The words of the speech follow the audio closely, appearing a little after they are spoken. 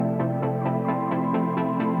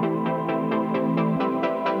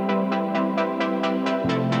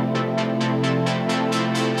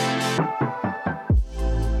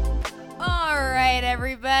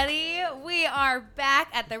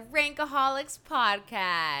at the Rankaholics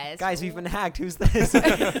podcast. Guys, we've been hacked. Who's this?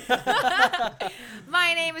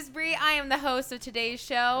 My name is Bree. I am the host of today's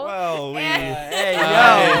show. Well, Hey,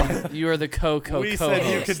 yo. You are the we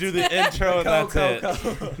said you could do the intro and that's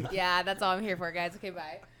it. Yeah, that's all I'm here for, guys. Okay,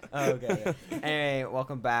 bye. Okay. Anyway,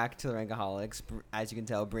 welcome back to the Rankaholics. As you can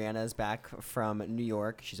tell, Brianna is back from New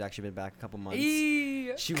York. She's actually been back a couple months.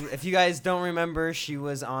 If you guys don't remember, she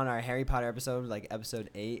was on our Harry Potter episode, like episode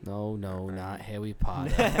 8. No, not Harry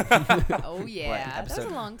Potter. Oh, yeah. That was a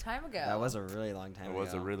episode- long time ago. That was a really long time It ago.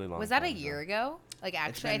 was a really long Was that a time year ago. ago? Like,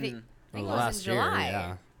 actually, I think it was last in year, July.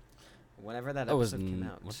 yeah. Whenever that It was episode came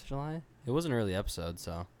out. was it July? It was an early episode,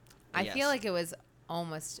 so. I Yes. feel like it was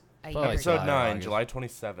almost a Probably year Episode ago. July, 9, August. July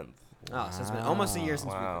 27th. Oh, so it's been almost a year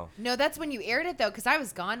since Wow. No, that's when you aired it, though, because I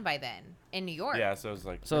was gone by then in New York. Yeah, so it was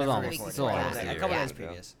like... So it was we almost, recorded. still Yeah. almost a a year. couple Yeah. days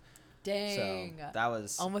previous. Dang. So that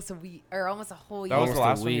was... Almost a week, or almost a whole year. That was the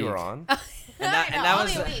Almost a last one you were week. on? that no,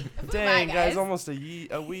 was- only a week. Dang, Bye, guys, almost a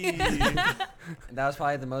week. That was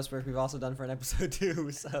probably the most work we've also done for an episode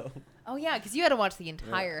too. So Oh, yeah, because you had to watch the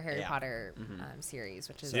entire Harry Yeah. Potter Mhm. series,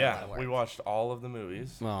 which is a lot Yeah, of work. we watched all of the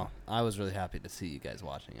movies. Well, I was really happy to see you guys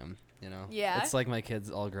watching them. You know. Yeah? It's like my kids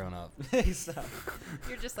all grown up. So-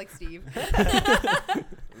 You're just like Steve.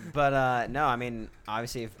 but no, I mean,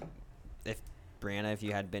 obviously, if Brianna, if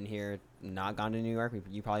you had been here, not gone to New York,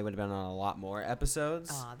 you probably would have been on a lot more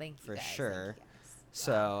episodes. Aw, thank you, For guys. sure. Thank you, guys.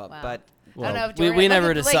 So, Wow. but Well, know if we Jordan- never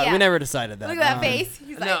look at- decided. yeah. We never decided that. Look at that Um, face.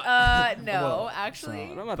 He's No. like, no, Whoa. actually.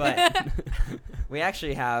 So, I'm not But- bad. we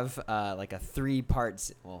actually have like a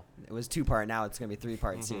 3-part. Well, it was 2-part. Now it's gonna be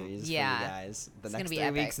 3-part Mhm. series Yeah. for you guys. The It's gonna next be 3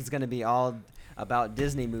 epic. weeks, it's gonna be all about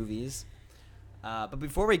Disney movies. But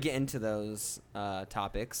before we get into those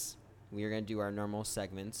topics, we are gonna do our normal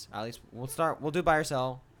segments. At least we'll start. We'll do buy or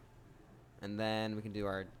sell, and then we can do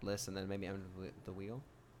our list, and then maybe end the wheel.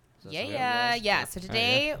 Does that sound good, guys? Yeah. So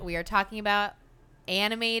today we are talking about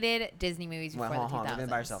animated Disney movies before Well, hold the on. 2000s. We're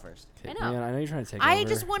gonna buy or sell first. I Okay, know. man, I know you're trying to take I over.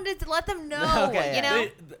 just wanted to let them know, Okay, you yeah. know.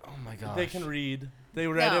 Oh my gosh. They can read. They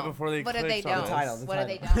read it before they What if clicked they on don't? it. title, the What if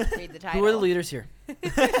they title. don't read the title? Who are the leaders here?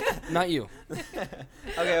 Not you.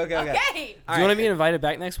 Okay. Okay. All Do you right. want to be invited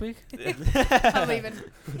back next week? I'm leaving.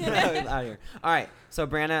 Out of here. All right. So,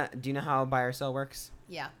 Brianna, do you know how buy or sell works?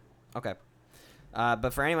 Yeah. Okay.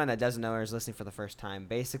 But for anyone that doesn't know or is listening for the first time,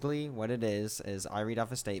 basically what it is I read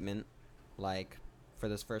off a statement. Like, for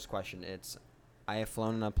this first question, it's, I have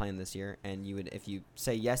flown on a plane this year, and if you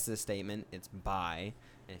say yes to the statement, it's buy,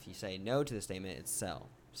 and if you say no to the statement, it's sell.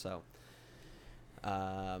 So,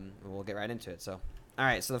 we'll get right into it. So, all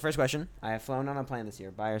right. So the first question, I have flown on a plane this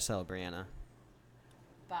year. Buy or sell, Brianna?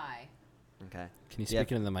 Bye. Okay. Can you Yeah.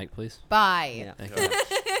 speak into the mic, please? Bye. Yeah.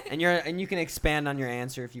 Thank you. And you can expand on your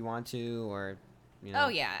answer if you want to, or, you know. Oh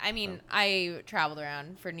yeah. I mean, I traveled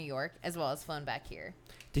around for New York as well as flown back here.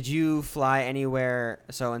 Did you fly anywhere?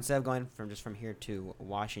 So instead of going from here to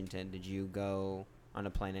Washington, did you go on a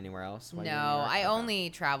plane anywhere else? while No, you were in New York? I Okay. only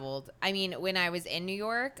traveled. I mean, when I was in New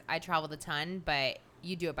York, I traveled a ton, but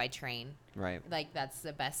you do it by train. Right. Like that's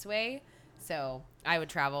the best way. So I would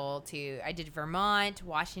travel to. I did Vermont,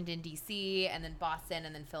 Washington D.C., and then Boston,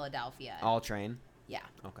 and then Philadelphia. All train. Yeah.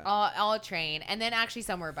 Okay. All train, and then actually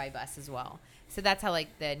somewhere by bus as well. So that's how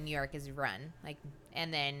like the New York is run. Like,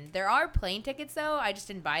 and then there are plane tickets though. I just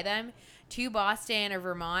didn't buy them to Boston or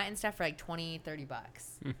Vermont and stuff for like $20-$30.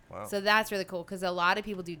 Wow. So that's really cool because a lot of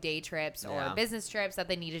people do day trips Yeah. or business trips that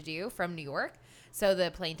they need to do from New York. So the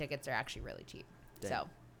plane tickets are actually really cheap. Dang. So, I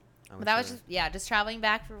but went that was to just traveling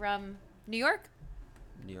back from New York.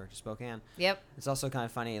 New York to Spokane. Yep. It's also kind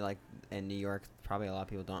of funny, like in New York, probably a lot of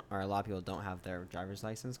people don't have their driver's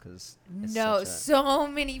license because No, so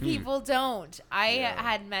many Hmm. people don't. I Yeah.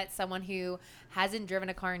 had met someone who hasn't driven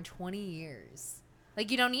a car in 20 years.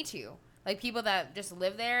 Like, you don't need to. Like, people that just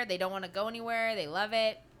live there, they don't want to go anywhere. They love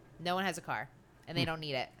it. No one has a car, and they don't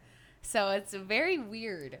need it. So it's very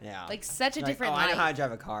weird. Yeah. Like, such a like, different oh, I know life. how to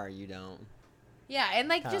drive a car. You don't. Yeah, and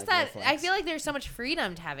like Kinda just like that, no I flex. feel like there's so much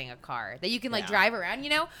freedom to having a car that you can like Yeah. drive around, you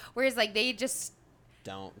know? Whereas like they just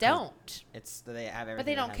Don't. 'cause don't. It's they have everything. But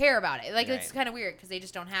they don't have- care about it. Like it's Right. kind of weird because they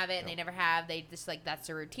just don't have it and they Nope. never have. They just like that's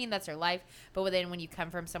their routine, that's their life. But then when you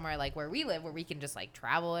come from somewhere like where we live, where we can just like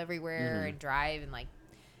travel everywhere Mhm. and drive and like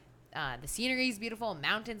the scenery is beautiful,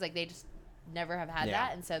 mountains, like they just never have had Yeah.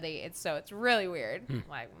 that, and so it's really weird.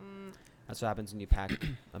 Like. That's what happens when you pack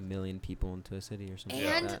a million people into a city or something.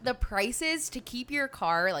 And like that. the prices to keep your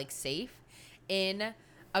car like safe in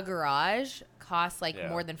a garage cost like Yeah.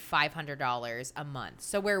 more than $500 a month.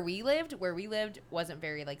 So where we lived wasn't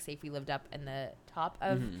very like safe. We lived up in the top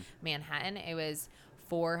of Mhm. Manhattan. It was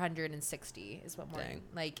 $460 is what Morgan. Dang.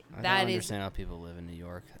 Like I that don't is. understand how people live in New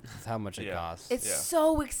York. That's how much it Yeah. costs. It's Yeah.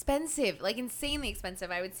 so expensive, like insanely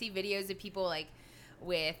expensive. I would see videos of people like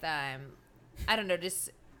with I don't know,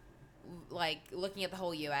 just like looking at the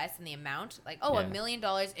whole U.S. and the amount, like Yeah. $1 million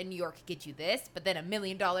in New York could get you this, but then $1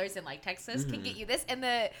 million in like Texas can get you this, and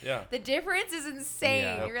Yeah. the difference is insane.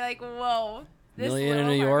 Yeah. You're like, whoa. This million in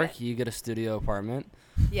little New York, apartment. you get a studio apartment.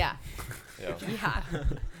 Yeah. Yeah. Yeah.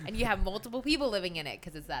 And you have multiple people living in it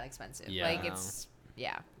because it's that expensive. Yeah. Like, Wow. it's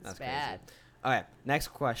bad. Crazy. Okay, next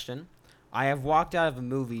question. I have walked out of a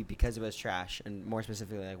movie because it was trash, and more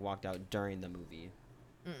specifically, like walked out during the movie.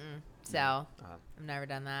 So, Uh, I've never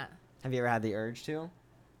done that. have you ever had the urge to?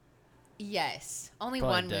 Yes. Only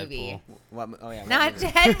Probably one movie. Deadpool. What? Oh yeah. what Not movie?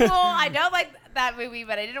 Deadpool. I don't like that movie,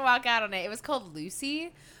 but I didn't walk out on it. It was called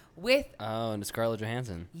Lucy with Oh, and Scarlett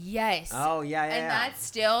Johansson. yes. Oh yeah, yeah. and yeah. that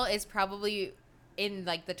still is probably in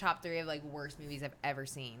like the top 3 of like worst movies I've ever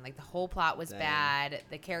seen. Like the whole plot was Dang. bad.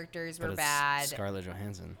 The characters But were it's bad. Scarlett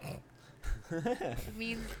Johansson. It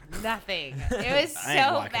means nothing. It was I ain't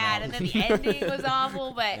so walking bad, out. and then the ending was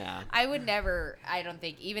awful. But Yeah. I would never. I don't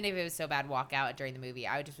think even if it was so bad, walk out during the movie.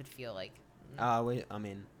 I just would feel like. I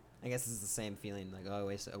mean, I guess it's the same feeling. Like, oh,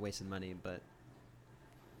 I wasted money, but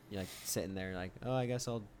you're like sitting there, like, oh, I guess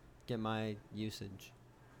I'll get my usage.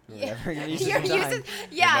 Or Yeah. whatever your Your usage time. usage-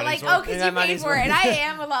 yeah, like money's worth. because Yeah, you paid money's for it, and I worth.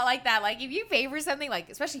 am a lot like that. Like if you pay for something, like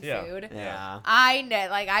especially Yeah. food, Yeah. I know,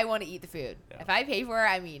 like I want to eat the food. Yeah. If I pay for it,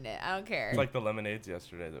 I'm eating it. I don't care. It's like the lemonades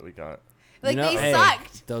yesterday that we got. Like, You know, they hey,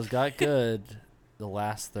 sucked. Those got good the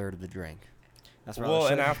last third of the drink. That's what Well, I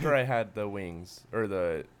and was after I had the wings or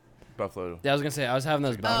the buffalo. Yeah, I was gonna say I was having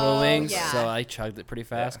those buffalo Oh, wings, yeah. so I chugged it pretty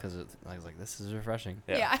fast Yeah. because I was like, "This is refreshing."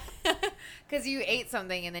 Yeah. Because you ate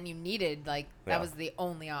something and then you needed like that Yeah. was the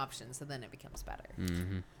only option, so then it becomes better.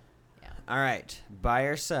 Mm-hmm. All right, buy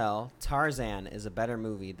or sell. Tarzan is a better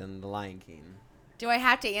movie than The Lion King. Do I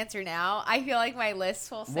have to answer now? I feel like my list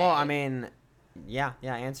will say. Well, I mean, yeah,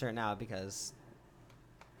 answer it now because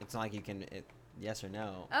it's not like you can yes or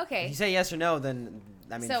no. Okay. If you say yes or no, then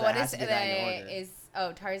that means so that what has is to be that in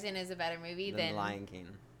order Tarzan is a better movie than than The Lion King.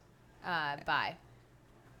 Bye.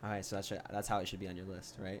 All right, so that's how it should be on your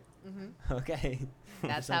list, right? Mm-hmm. Okay.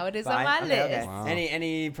 That's So, how it is fine. on my Okay, okay. list. Wow.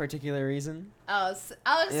 Any particular reason? I'll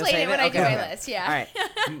You'll explain save it when it? I do Okay, my okay. list. Yeah.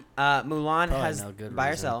 All right. Mulan Probably has no good buy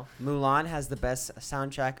or reason. sell. Mulan has the best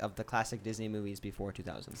soundtrack of the classic Disney movies before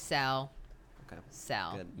 2000. Sell. Okay.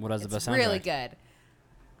 Sell. Good. What has the It's best soundtrack? really good.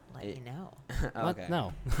 Let It- me know. What? Okay.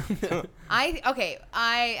 No.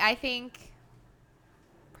 I think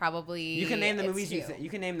probably You can name the it's movies two. you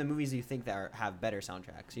can name the movies you think that have better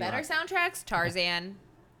soundtracks. You don't Better have- soundtracks: Tarzan,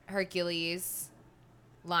 Hercules,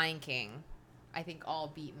 Lion King. I think all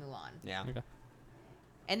beat Mulan, Yeah. Okay.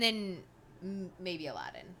 and then maybe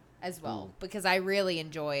Aladdin as well Ooh. because I really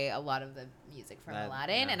enjoy a lot of the music from That-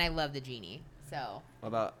 Aladdin, yeah. and I love the genie. So, What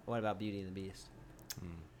about Beauty and the Beast?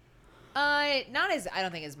 not as I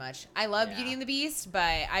don't think as much. I love Yeah. Beauty and the Beast,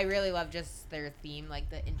 but I really love just their theme, like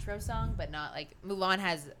the intro song, but not like Mulan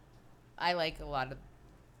has. I like a lot of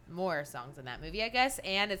more songs in that movie, I guess,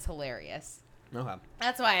 and it's hilarious. Okay.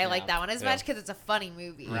 That's why I Yeah. like that one as Yeah. much because it's a funny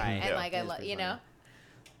movie, Right. And Yeah. like It I is love, pretty you know.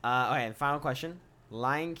 Okay. And final question.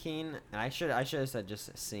 Lion King, and I should have said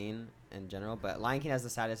just scene in general, but Lion King has the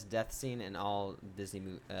saddest death scene in all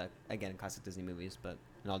Disney again classic Disney movies, but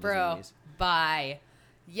in all Disney Bro, movies. bye.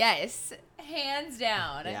 Yes, hands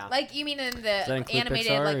down. Yeah. Like you mean in Does the that include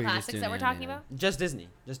animated Pixar, or like you just classics doing that we're talking animated? about? Just Disney,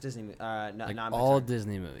 no, Like not all Pixar.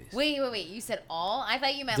 Disney movies. Wait. You said all? I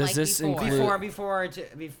thought you meant Does like this before. include- Before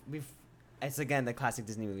it's again the classic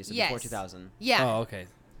Disney movies, so before Yes. 2000. Yeah. Oh, okay.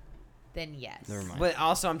 Then yes. Never mind. But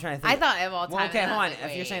also, I'm trying to I think. thought of all time. Well, okay, and hold I on. was If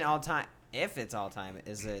like, you're saying wait. all time, if it's all time,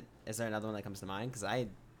 is there another one that comes to mind? Because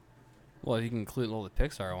Well, you can include all the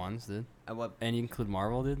Pixar ones, dude. what? And you can include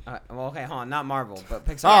Marvel, dude. Well, okay, hold on, not Marvel, but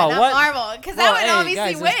Pixar. Oh, Not what? Marvel, because Well, that would hey,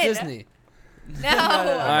 obviously guys, win. it's Disney. No. No,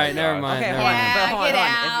 no, All right, never God. mind. Okay, never hold on. mind. But hold get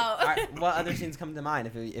on. out. All right, what other scenes come to mind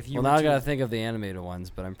if you? Well, were now I to- gotta think of the animated ones,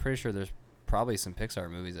 but I'm pretty sure there's probably some Pixar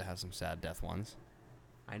movies that have some sad death ones.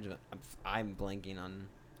 I'm blanking on.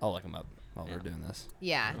 I'll look them up while Yeah. we're doing this.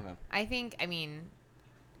 Yeah. Okay. I mean,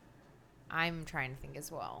 I'm trying to think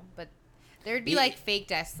as well, but there'd be Ye- like fake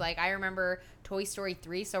deaths. Like I remember Toy Story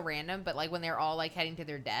 3, so random, but like when they're all like heading to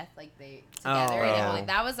their death, like they together, Oh, and yeah. like,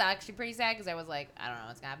 that was actually pretty sad because I was like, I don't know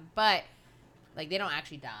what's gonna happen, but like they don't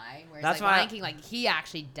actually die. Whereas That's like why Lion King, like he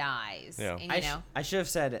actually dies. Yeah. And, you know, I should have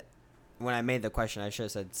said when I made the question. I should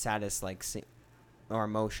have said saddest or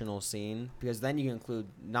emotional scene because then you can include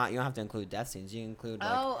you don't have to include death scenes. You can include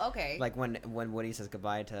okay. like when Woody says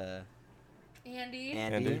goodbye to Andy.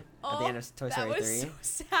 Andy, Andy. at the end of Toy Story that was 3.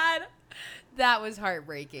 so sad. That was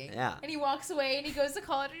heartbreaking. Yeah. And he walks away and he goes to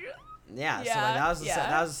college. Yeah, so like, Yeah, that was yeah.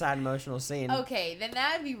 that was a sad emotional scene. Okay, then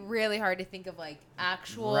that'd be really hard to think of like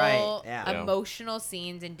actual Right, yeah. emotional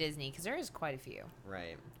scenes in Disney because there is quite a few.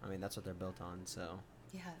 Right. I mean, that's what they're built on. So.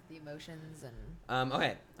 Yeah, the emotions and.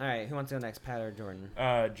 Okay. All right. Who wants to go next, Pat or Jordan?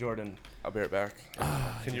 Jordan. I'll be right back.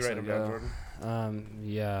 Can you guess write him I'll down, go. Jordan?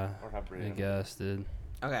 Yeah. Or have I Brianna? guess, dude.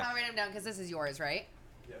 Okay. I'll write them down because this is yours, right?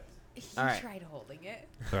 Yes. You All right. tried holding it.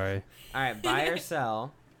 Sorry. All right. Buy or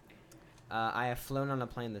sell. I have flown on a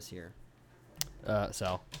plane this year.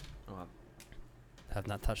 Sell. Oh, Have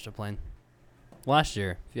not touched a plane. Last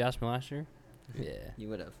year. If you asked me last year. Yeah. you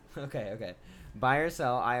would have. Okay. Okay. Buy or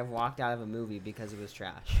sell. I have walked out of a movie because it was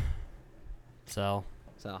trash. Sell.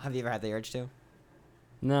 So, have you ever had the urge to?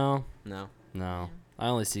 No. No. No. I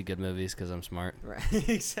only see good movies because I'm smart. Right.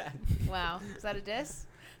 Exactly. Wow, is that a diss?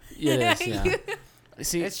 It is, yeah.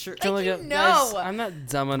 See, It's true. to Like, look you at- know. guys, I'm not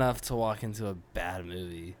dumb enough to walk into a bad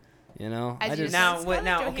movie. You know? As I you just, said, Now, Scarlett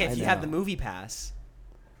now, okay. If Johansson. you I have the know. movie pass,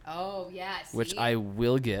 Oh yeah. which see? I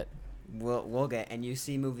will get. we'll get, and you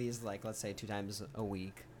see movies like, let's say, 2 times a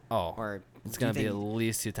week, Oh, or it's do you going to be at think-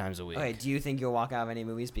 least 2 times a week. Okay. Do you think you'll walk out of any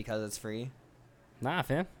movies because it's free? Nah,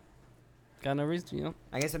 fam. Got no reason, you know.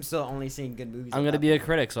 I guess I'm still only seeing good movies. I'm at gonna that be a point.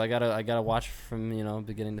 critic, so I gotta watch from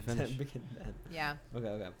beginning to finish. Yeah. Okay,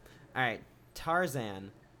 okay. All right.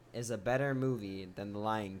 Tarzan is a better movie than The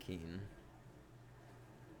Lion King.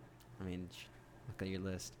 I mean, look at your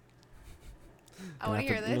list. I want to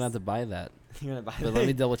hear I'm gonna have this. to buy that. You're gonna buy But let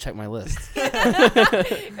me double check my list. You're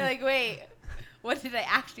like, wait, what did I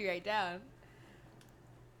actually write down?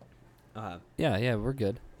 Yeah, we're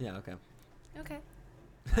good. Yeah. Okay. Okay.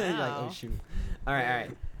 You're like, Wow. oh shoot. All right, all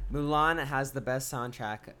right. Mulan has the best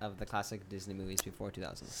soundtrack of the classic Disney movies before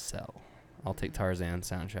 2000. So, I'll take Tarzan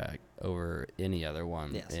soundtrack over any other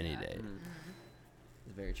one Yes. any Yeah. day.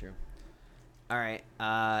 It's very true. All right,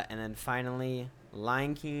 and then finally,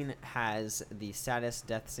 Lion King has the saddest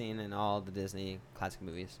death scene in all the Disney classic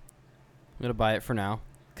movies. I'm gonna buy it for now,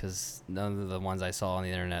 cause none of the ones I saw on the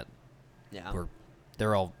internet Yeah.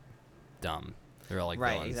 they're all dumb. They're all like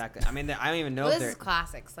right. villains. Exactly. I mean, I don't even know Well, if this they're. is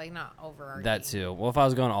classics, like not overarching. That too. Well, if I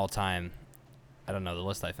was going all time, I don't know. The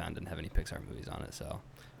list I found didn't have any Pixar movies on it, so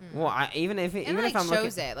Well, even if And even like if I'm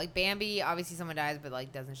shows looking, it, like Bambi, obviously someone dies, but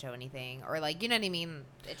like doesn't show anything, or like you know what I mean.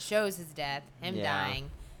 It shows his death, him Yeah.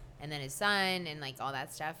 dying, and then his son, and like all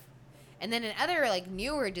that stuff. And then in other like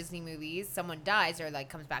newer Disney movies, someone dies or like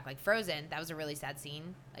comes back, like Frozen. That was a really sad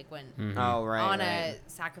scene, like when mhm. Oh right. Anna right.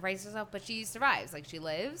 sacrifices herself, but she survives, like she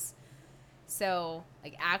lives. So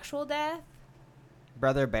like actual death.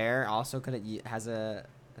 Brother Bear also has a.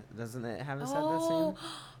 Doesn't it have a sad death scene?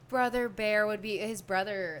 Brother Bear would be his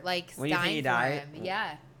brother, like When you think dying he for died? him.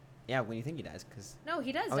 Yeah. Yeah, when you think he dies, because. No,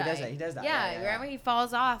 he does Oh, die. he does die. He does die. Yeah, Yeah, yeah, remember yeah. he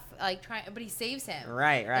falls off, like trying, but he saves him.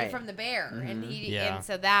 Right. Right. Like, from the bear, and Mhm. he Yeah. and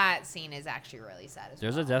so that scene is actually really sad as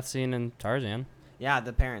There's well. a death scene in Tarzan. Yeah,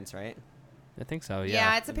 the parents, right? I think so. Yeah,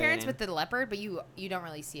 Yeah. it's The appearance beginning. with the leopard, but you don't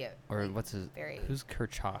really see it. Or like, what's his? very? Who's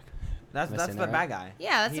Kerchak? That's Am I that's saying the that bad right? guy. Yeah,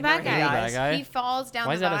 that's He the bad never- he guy. dies. Bad guy? He falls down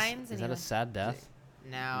Why the is that? vines, Is and that a sad death?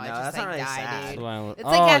 no, No, it that's just not like really died, sad. dude. It's oh,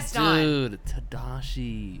 like Gaston. dude,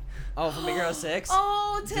 Tadashi. Oh, from Big Hero 6?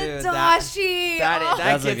 Oh, Dude, Tadashi. that oh, gets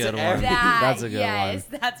That's a it good one. every- that, That's a good yes,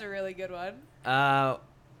 that's a really good one. Uh,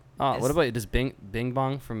 Oh, Is- what about does Bing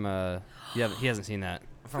Bong from he hasn't seen that.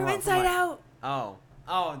 From what- Inside what? Out. Oh.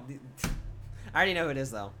 Oh. I already know who it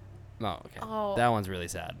is, though. Oh, okay. Oh. That one's really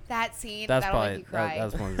sad. That scene. That's that'll probably make you cry.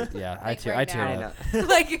 that's one. Yeah, Like I right teared now. up.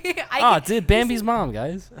 like Oh, dude, Bambi's mom,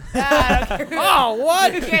 guys. I don't care. Oh,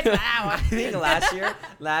 what? Who cares about that I one? think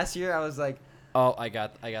last year I was like, Oh, I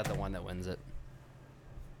got the one that wins it.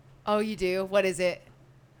 Oh, you do? What is it?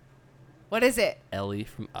 What is it? Ellie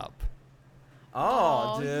from Up.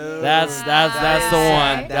 oh, Oh, dude. That's the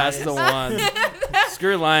That one. is- That's the one.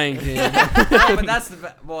 Screw Lion King. No, but that's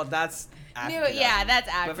the well. That's after New, yeah, 2000. that's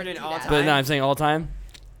after. But for doing all 2000. time. But no, I'm saying all time.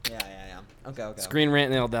 Yeah, yeah, yeah. Okay. Screen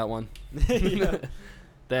Rant nailed that one. Yeah.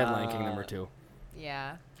 They had Lion King number 2.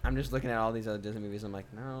 Yeah. I'm just looking at all these other Disney movies. I'm like,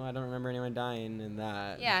 no, I don't remember anyone dying in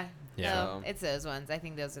that. Yeah. Yeah. No, it's those ones. I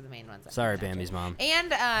think those are the main ones. that Sorry, come down to. Bambi's mom.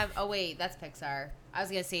 And oh wait, that's Pixar. I was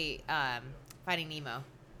gonna say Finding Nemo.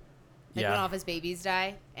 Like when all Yeah. of his babies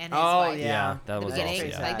die and his Oh, wife. yeah. Yeah, In that the was beginning, also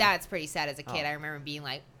pretty yeah. like sad. that's pretty sad as a kid. Oh. I remember being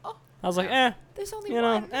like, oh, I was like, there's only you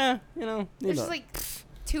know, one. you There's know. just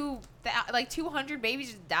like 200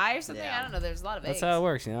 babies just die or something. Yeah. I don't know. There's a lot of That's eggs. how it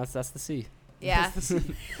works, you know. That's the C. Yeah. That's the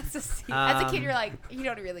That's a C. As a kid, Um, you're like, you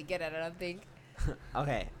don't really get it. I don't think.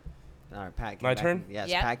 Okay. All right, Pat. came My back turn? Yes,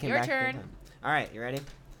 Yep, Pat came your back. in turn. time. All right, you ready?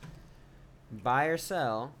 Buy or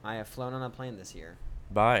sell? I have flown on a plane this year.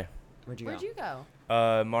 Bye. Where'd you Where'd go? you go?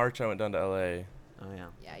 March I went down to LA. Oh yeah.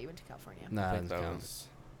 Yeah, you went to California. I Nah, think doesn't that count. was.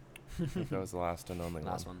 I think that was the last and only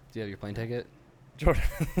Last one. one. Do you have your plane ticket? Jordan.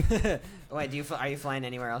 Wait, are you flying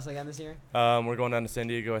anywhere else again this year? We're going down to San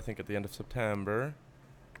Diego. I think at the end of September.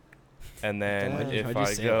 And then Why'd if you I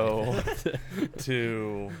say it go like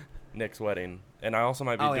to Nick's wedding, and I also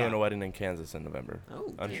might be Oh, doing yeah. a wedding in Kansas in November.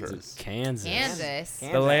 Oh, Unsure. Kansas. Kansas. Kansas.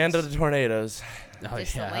 The land of the tornadoes. Oh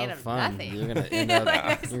Just the yeah, land have of fun. nothing. You're gonna end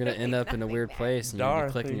up. You're gonna end up in a weird Nothing place, and you'll be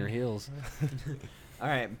Dorothy. clicking your heels. All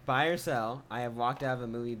right, buy or sell. I have walked out of a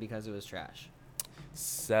movie because it was trash.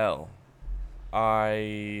 Sell.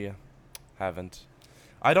 I haven't.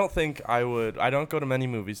 I don't think I would. I don't go to many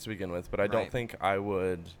movies to begin with, but I don't Right. think I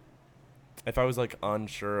would. If I was like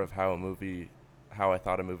unsure of how I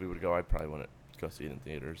thought a movie would go, I probably wouldn't go see it in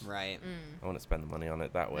theaters. Right. Mm, I wouldn't spend the money on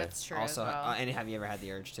it that way. that's true. Also, as well. and have you ever had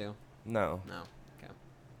the urge to? No. No. Okay.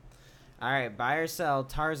 All right, buy or sell.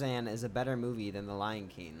 Tarzan is a better movie than The Lion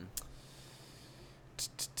King.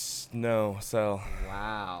 No. So,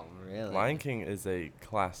 Wow, really? Lion King is a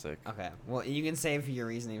classic. Okay. Well, you can save your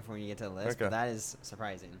reasoning for when you get to the list, Okay. but that is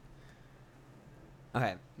surprising.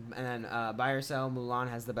 Okay, and then buy or sell. Mulan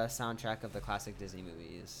has the best soundtrack of the classic Disney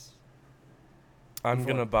movies. I'm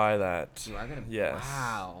Before- gonna buy that. You are gonna. Yes.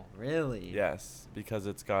 Wow, really? Yes, because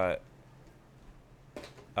it's got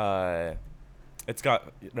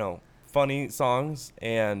funny songs,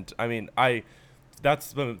 and I mean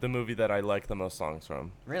that's the movie that I like the most songs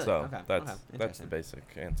from. Really? So Okay, that's okay, that's the basic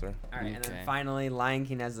answer. All right, and then Okay. finally, Lion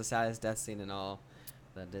King has the saddest death scene in all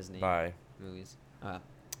the Disney Bye. movies. Yeah.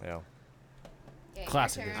 Yeah, your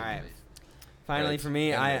Classic turn. Disney All right. movie. Finally, Right, for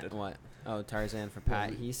me, animated. what? Oh, Tarzan for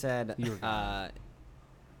Pat. He said. You were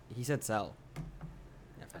He said sell.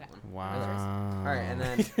 Yeah, for that Okay. one. Wow. All right, and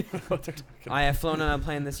then What they're talking I have flown on a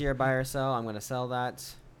plane this year, buy or sell. I'm gonna sell that.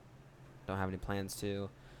 Don't have any plans to.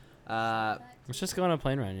 Let's just go on a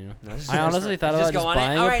plane ride, you know. No, just- I honestly thought just about go just on it?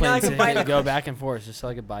 buying All a right, now I plane can buy ticket to the- go back and forth just so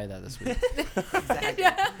I could buy that this week. Exactly.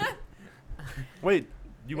 Wait,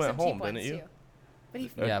 you There's went some cheap home, ones, didn't you? too. But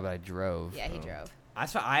he, Yeah, but I drove. yeah, he Oh. drove. I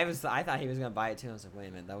thought he was gonna buy it too. I was like, wait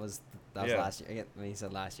a minute, that was Yeah. last year. When he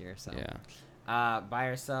said last year, so. Yeah. Buy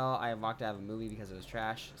or sell. I walked out of a movie because it was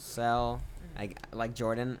trash. Sell. Like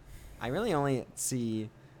Jordan, I really only see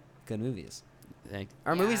good movies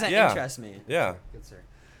or movies that Yeah. interest me. Yeah. Good sir.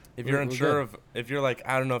 If We're- you're we're unsure good. if you're like,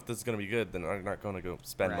 I don't know if this is gonna be good, then I'm not gonna go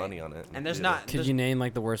spend Right. money on it. And there's either. not- Could There's- you name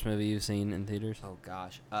like the worst movie you've seen in theaters? Oh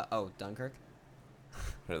gosh. Dunkirk.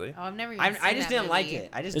 Really. Oh, I've never even I seen just that didn't like movie. it.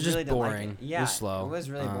 I just It's just really didn't boring. like it. It Yeah, was slow. It was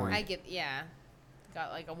really boring. I get, yeah.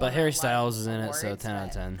 Got like a But Harry lot Styles of is in it, so awards, 10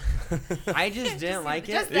 out of but- 10. I just didn't like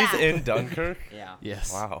it. just He's that. in Dunkirk. Yeah.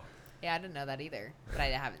 Yes. Wow. Yeah, I didn't know that either, but I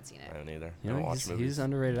haven't seen I it. don't either. You I don't know, watch he's movies. an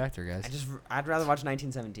underrated actor, guys. I'd rather watch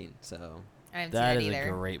 1917. So I haven't That seen is it either.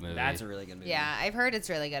 a great movie. that's a really good movie. Yeah, I've heard it's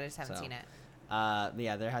really good. I just haven't So. seen it.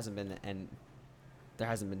 Yeah, there hasn't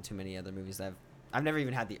been too many other movies that I've never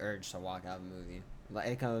even had the urge to walk out of a movie. Like,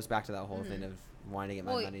 it goes back to that whole thing of wanting to get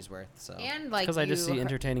my Well, money's worth. So And like Because I just see you-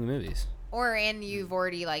 entertaining movies. and you've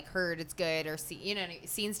already like heard it's good or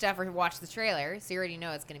seen stuff or watched the trailer, so you already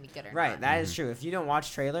know it's gonna be good or right, not. that is true. If you don't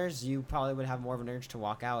watch trailers, you probably would have more of an urge to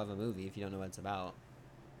walk out of a movie if you don't know what it's about.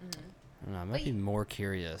 Mhm. I don't know, I might But be more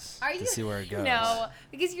curious Are to you? see where it goes. No,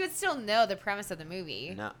 because you would still know the premise of the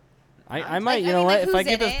movie. No. I I'm- might, Like, you I know mean, what? like, If I who's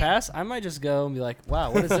get in this it? pass, I might just go and be like,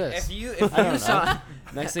 wow, what is this? If I don't you know. saw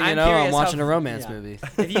Next thing I'm you know, I'm curious watching how- a romance yeah. movie.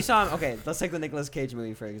 if you saw him, okay, let's take the Nicolas Cage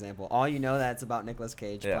movie for example. All you know that it's about Nicolas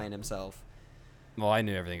Cage Yeah. playing himself. Well, I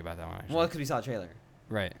knew everything about that one, actually. Well, because we saw a trailer.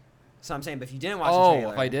 right. So I'm saying, but if you didn't watch the Oh,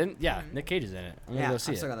 trailer, if I didn't? Yeah, Mhm. Nick Cage is in it. I'm going to yeah, go I'm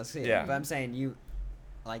see still it. gonna see it. Yeah. But I'm saying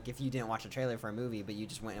like if you didn't watch a trailer for a movie, but you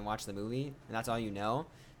just went and watched the movie, and that's all you know,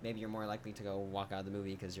 maybe you're more likely to go walk out of the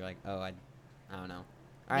movie because you're like, oh, I don't know.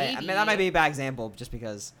 All right, I mean, that Maybe. might be a bad example, just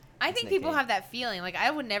because. I it's think Nick people Cage. have that feeling. Like I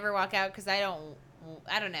would never walk out because I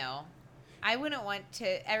don't know. I wouldn't want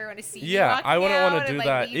everyone to see. you Yeah, walking I wouldn't out want to and, do like,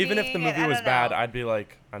 that. Even if the leaving, and movie I was don't bad, know. I'd be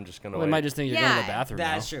like, I'm just gonna Well, they wait. might just think you're going to Yeah. the bathroom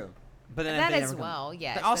That's now. true. But then if That they as never come- well.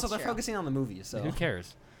 Yes. But also, that's they're true. focusing on the movie, so. Who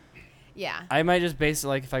cares? Yeah. I might just base it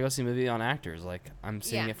like if I go see a movie on actors, like I'm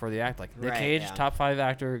seeing Yeah. it for the act. Like Nick Right, Cage, yeah. top 5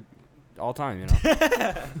 actor all time, you know?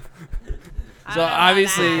 I So don't know about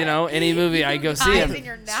obviously, that. you know, any movie I go see Guys him, in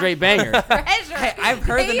your straight national banger. treasure. Hey, I've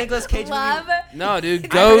heard the They Nicolas Cage movie- love No,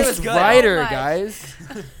 dude, I heard it was Ghost good. Rider, So much. guys.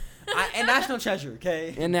 And National Treasure,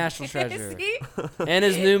 okay? And National Treasure. See? And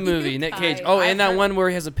his new You movie, Nick Cage. guys. Oh, I've and that heard- one where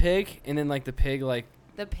he has a pig, and then like the pig, like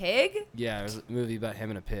The pig? yeah, there's a movie about him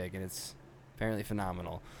and a pig, and it's apparently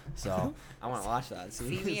phenomenal. So I want to watch that.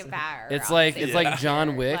 See me about. it's like Yeah.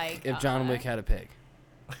 John Wick Like, if John Wick had a pig.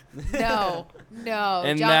 No.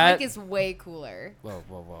 And John that- Wick is way cooler.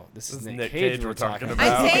 Whoa. This This is is Nick Nick Cage Cage we're talking I'm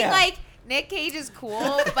about. I'm saying Yeah. like Nick Cage is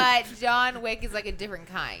cool, but John Wick is like a different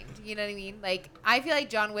kind. You know what I mean? Like I feel like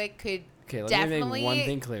John Wick could Okay, let definitely me make one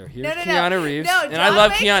thing clear. Here's no. Keanu Reeves, No, and John I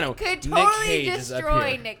love Wick Keanu. Could Nick totally Cage is up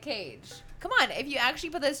destroy here. Nick Cage. Come on, if you actually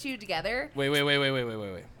put those two together. Wait.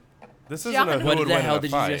 This isn't John- a who What would the win hell a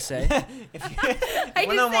did you fight. just say? If you, I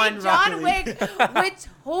one-on-one just Rocket say John League. Wick would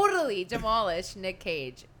totally demolish Nick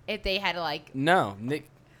Cage if they had to like. No, Nick.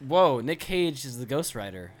 Whoa, Nick Cage is the Ghost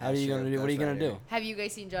Rider. How are you Sure, gonna do? What are you Ghost gonna do? Rider. Have you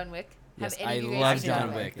guys seen John Wick? Yes, Have any I of you guys love seen John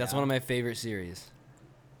Wick? Wick. That's Yeah. one of my favorite series.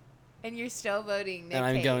 And you're still voting Nick And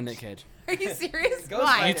I'm Cage. going Nick Cage. Are you serious? Ghost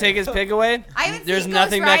Why? You Rider. take his pick away? I haven't There's seen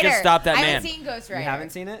nothing Ghost that can Rider. stop that I man. haven't seen Ghost Rider. You haven't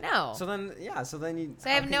seen it? No. So then, yeah. So then you. So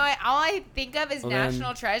I have okay. no. All I think of is Well, then-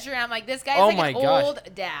 National Treasure. And I'm like, this guy's Oh like my an gosh. old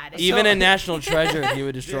dad. Even So- in National Treasure, he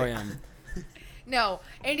would destroy him. No,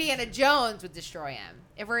 Indiana Jones would destroy him.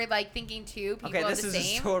 If we're like thinking two people Okay, are this the is same.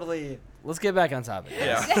 just totally. Let's get back on topic.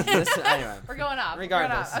 Yeah. Anyway. We're going off.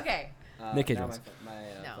 Regardless. We're going off. Okay. Nick Cage now wins. my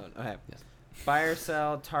No. phone. Okay. Yes. Buy or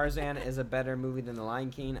sell. Tarzan is a better movie than The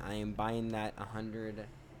Lion King. I am buying that 100%.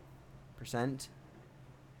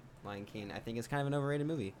 Lion King, I think, is kind of an overrated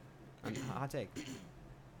movie. Hot take.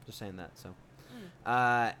 Just saying that. So,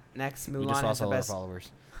 next, We just Mulan has lost the all our best.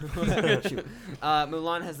 followers. Shoot.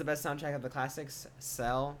 Mulan has the best soundtrack of the classics.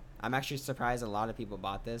 Sell. I'm actually surprised a lot of people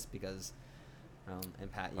bought this because,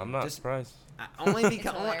 and Pat, you I'm not just surprised. only It's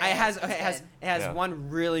because hilarious. it has It's okay, good. it has Yeah. one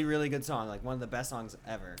really good song, like one of the best songs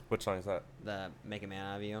ever. Which song is that? The "Make a Man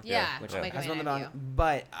Out of You." Yeah. Which Yeah. Make a has Man one of Out of the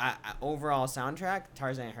but overall soundtrack,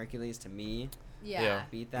 Tarzan and Hercules to me Yeah. Yeah.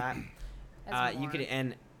 beat that. That's You more- could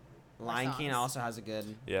and more Lion King songs. also has a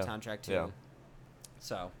good Yeah. soundtrack too. Yeah.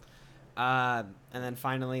 So, and then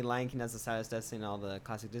finally, Lion King has the saddest death scene in all the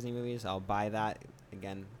classic Disney movies. I'll buy that.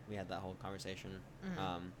 Again, we had that whole conversation.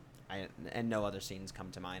 Mhm. And no other scenes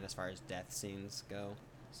come to mind as far as death scenes go.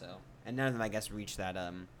 So, and none of them, I guess, reach that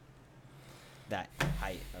that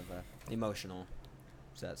height of emotional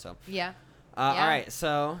set. So, Yeah. Yeah. all right.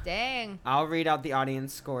 So, Dang. I'll read out the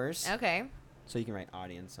audience scores. Okay. So you can write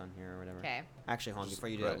audience on here or whatever. Okay. Actually, hold on. Just Before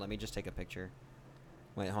you do that, write. let me just take a picture.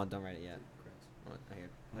 Wait, hold on. Don't write it yet. Oh, here,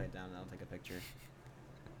 put it down and I'll take a picture.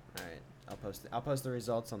 All right. I'll post the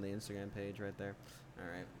results on the Instagram page right there. All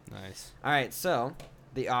right. Nice. All right. So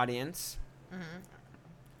the audience. Mhm.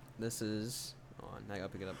 This is. Hold on. I gotta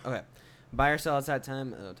pick it up. Okay. Buy or sell at that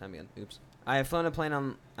time. Oh, time again. Oops. I have flown a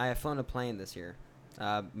plane this year.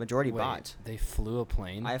 Majority Wait, bought. they flew a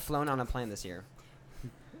plane? I have flown on a plane this year.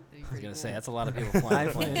 I was going to say, that's a lot of people flying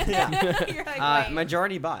a plane. Yeah. You're like, wait.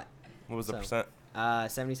 Majority bought. What was the So-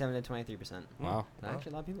 percent? 77 to 23%. Wow.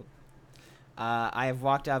 Actually, a lot of people. I have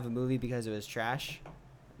walked out of a movie because it was trash.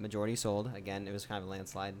 Majority sold. Again, it was kind of a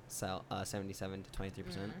landslide. 77 to 23%.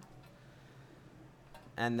 Mhm.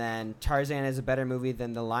 And then Tarzan is a better movie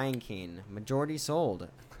than The Lion King. Majority sold.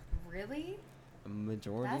 Really?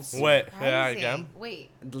 Majority That's sold. Wait, yeah, surprising. again? Wait.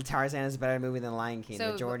 Tarzan is a better movie than Lion King.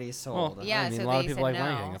 So- Majority sold. Yeah, I mean, so a lot of they people said like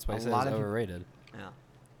Lion no. King. That's why A I said lot it's of people- overrated. Yeah.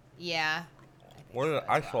 Yeah. What did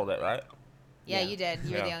I sold it, right? Yeah, Yeah. you did.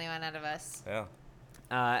 You were the Yeah. only one out of us. Yeah.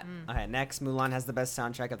 Okay, next, Mulan has the best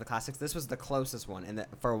soundtrack of the classics. This was the closest one, and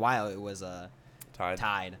for a while it was Tied.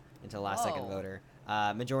 tied until last second Whoa. voter.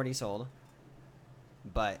 Majority sold,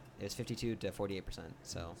 but it was 52 to 48%.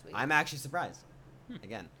 So Sweet. I'm actually surprised.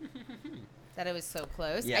 Again, That it was so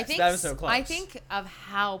close. Yes, I think that was so I close. think of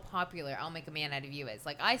how popular "I'll Make a Man Out of You" is.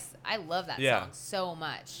 Like I love that Yeah. song so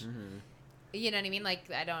much. hmm You know what I mean?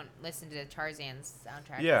 Like I don't listen to Tarzan's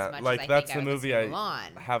soundtrack Yeah, as much like as I that's think the I would movie listen I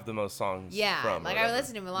to Mulan. have the most songs Yeah, from. or like I would whatever.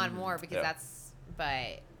 listen to Mulan Mhm. more because Yeah. that's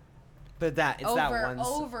but but it's over that one.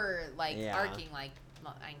 over like Yeah. arcing like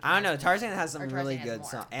I don't know. Tarzan has some Or really Tarzan has good more.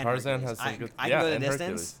 songs. And Tarzan Hercules. has some good. I yeah, can go the and distance.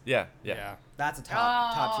 Hercules. Yeah, yeah. That's a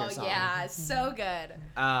top tier song. yeah, so good.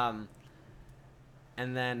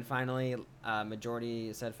 And then finally,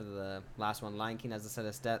 majority said for the last one, Lion King has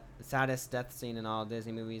the saddest death scene in all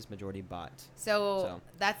Disney movies. Majority bought. So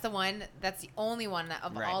that's the one. That's the only one that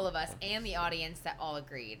of Right. all of us and the audience that all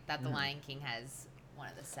agreed that the Mhm. Lion King has one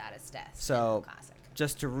of the saddest deaths. So- in the classic.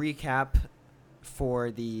 Just to recap, for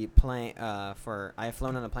the plane, for I have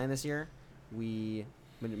flown on a plane this year,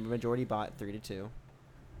 majority bought 3-2.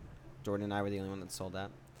 Jordan and I were the only one that sold that.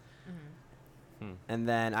 Mhm. And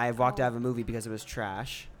then I have walked out of a movie because it was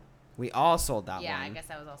trash. We all sold that Yeah, one. I guess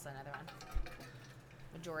that was also another one.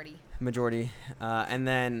 Majority. Majority. And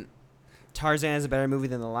then Tarzan is a better movie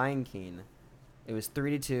than The Lion King. It was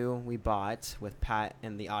 3-2. We bought with Pat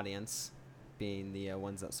and the audience being the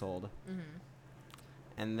ones that sold. Mm-hmm.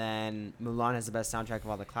 And then Mulan has the best soundtrack of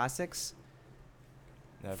all the classics.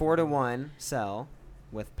 Never. 4-1 sell.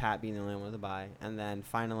 with Pat being the only one with a bye. And then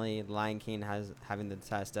finally, Lion King having the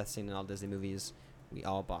best death scene in all Disney movies we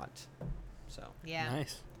all bought. So Yeah.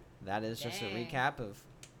 Nice. that is just a Dang. recap of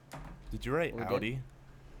Did you write We did. Audi?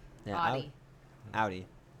 Audi. Audi,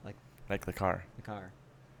 Like the car. the car.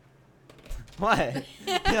 What?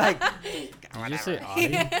 You're like, Did you say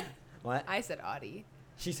Audi? what? I said Audi.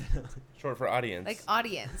 She said. Short for audience. Like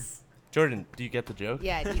audience. Jordan, do you get the joke?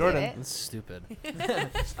 Yeah, do you Jordan. get it? That's stupid. Oh, You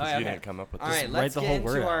yeah, okay. didn't come up with All this. right, Just let's write the get whole into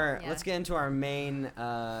word out. our Yeah. let's get into our main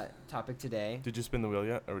topic today. Did you spin the wheel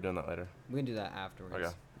yet? Or are we doing that later? We can do that afterwards.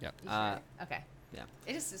 Okay. You Uh, sure? Okay. yeah.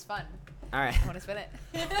 It just is fun. All right. I want to spin it.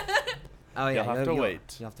 Oh yeah. You'll have to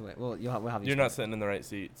wait. You'll have to wait. Well, we'll have you. You're spin not sitting in the right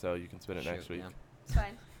seat, so you can spin it next Shoot, week. yeah. It's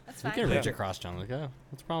fine. That's You fine. can reach Yeah. across, John. Like, oh,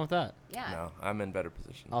 what's the problem with that? Yeah. No, I'm in better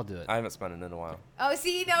position. I'll do it. I haven't spun it in a while. Oh,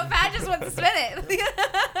 see, no, Pat just wants to spin it.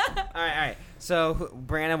 All right. So,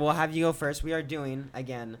 Brandon, we'll have you go first. We are doing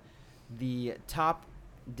again the top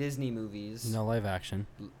Disney movies. No live action.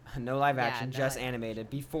 No live Yeah, action, no just live- animated.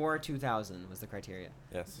 Before 2000 was the criteria.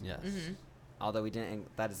 Yes. Yes. Mhm. Although we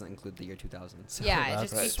didn't. That doesn't include the year 2000. So Yeah,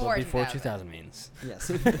 it's That's just what before before 2000. 2000 means.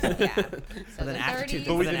 Yes. Yeah. But So then the after 30s,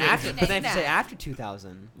 But we then didn't- after, but then if you say 1999. after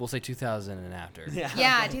 2000. We'll say 2000 and after. Yeah.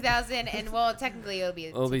 Yeah, 2000, and well, technically it'll be.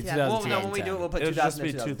 It'll be 2000. Well, no, 2010. when we do it, we'll put It'll 2000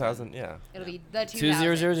 just be to 2000. Yeah. It'll be the 2000s.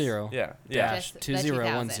 2000. Yeah. Yeah. Just the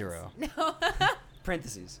 2010. 2000s. No.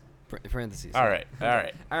 Parentheses. Parentheses. All right. All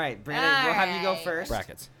right. All right, Brandon, we'll have you go Alright. first.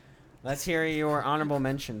 Brackets. Let's hear your honorable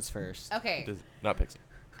mentions first. Okay. Not Pixar.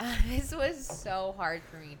 This was so hard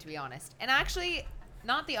for me, to be honest. And actually,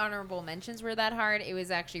 not the honorable mentions were that hard. It was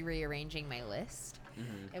actually rearranging my list.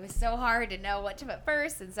 Mhm. It was so hard to know what to put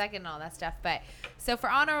first and second and all that stuff. But so for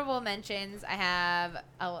honorable mentions, I have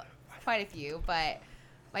quite a few. But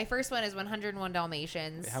my first one is 101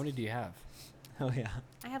 Dalmatians. Wait, how many do you have? Oh yeah.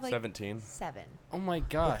 I have like 17. 7. Oh my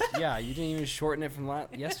gosh. Yeah, you didn't even shorten it from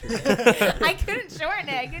yesterday. I couldn't shorten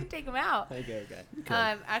it. I couldn't take them out. Okay.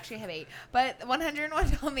 Actually, I have 8. But 101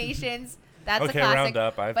 Dalmatians. That's Okay, a classic. round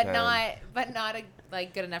up. I've but had- not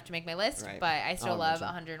like good enough to make my list. Right. But I still Honorable love mention.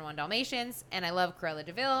 101 Dalmatians, and I love Cruella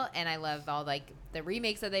de Vil, and I love all like the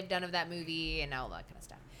remakes that they've done of that movie and all that kind of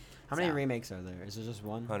stuff. How many So, remakes are there? Is there just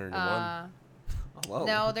one? 101. Oh, whoa.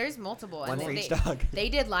 No, there's multiple. One and for they, each dog. They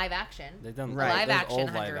did live action. They've done Right. Live there's action, old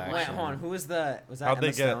live 101. Wait, action. hold on. Who was that How'd they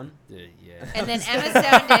Emma get- Stone? Yeah. And then Emma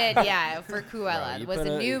Stone did, yeah, for Cruella. Right, you It was put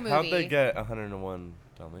a a- new movie. How'd they get 101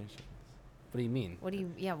 Dalmatians? What do you mean? What do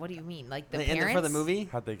you mean? Like the In the- parents? for the movie?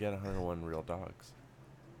 How'd they get 101 real dogs?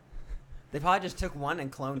 They probably just took one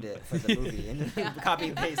and cloned it for the movie and Yeah. copy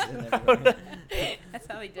and pasted it everywhere. That's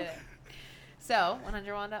how they did it. So,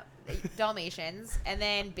 101 Dalmatians, and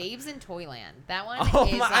then Babes in Toyland. That one Oh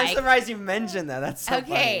is my! I'm like, surprised you mentioned that. That's so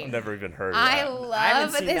Okay. I've never even heard of I that. haven't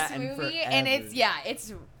love seen this that in movie, and it's forever.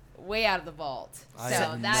 it's way out of the vault. I so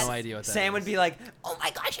have that's no idea what that Sam would is. be like, "Oh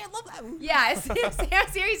my gosh, I love that movie." yeah. Sam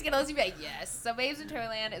Series gonna listen to me like yes. So Babes in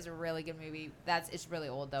Toyland is a really good movie. It's really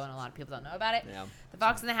old though, and a lot of people don't know about it. Yeah. The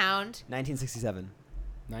Fox and the Hound. 1967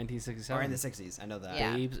 1967. or in the 60s. I know that.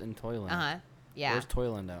 Yeah. Babes in Toyland. Uh huh. Yeah. Where's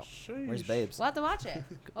Toyland out? Where's Babes? We'll have to watch it.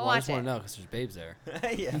 We'll Well, I watch just it. want to know because there's babes there.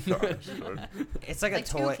 yeah. Gosh, Jordan. It's like, Like a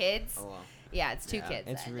toy. two kids. Oh, wow. Yeah, it's two Yeah, kids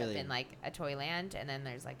it's that end really- up in like a Toyland, and then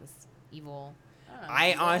there's like this evil. I don't know, I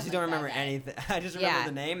evil, honestly like, don't bad remember guy. anything. I just remember Yeah.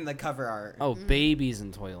 the name and the cover art. Oh, Mhm. babies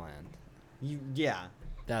in Toyland. Yeah.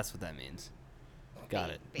 That's what that means.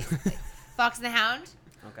 Got it. Basically. Fox and the Hound.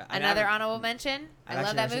 Okay. I Another never- honorable mention. I've I love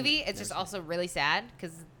actually that never seen movie. it. It's just Never also really sad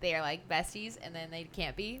because they are like besties, and then they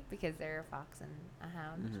can't be because they're a fox and a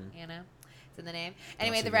hound. Mhm. You know, it's in the name.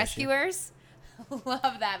 Anyway, see The the issue. Rescuers.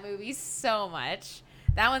 Love that movie so much.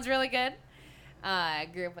 That one's really good. I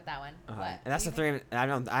grew up with that one. Okay. What? And that's the What do you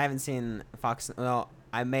three. I haven't seen Fox. Well,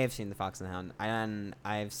 I may have seen the Fox and the Hound. And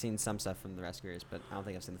I've seen some stuff from the Rescuers, but I don't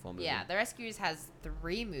think I've seen the full think? movie. Yeah, The Rescuers has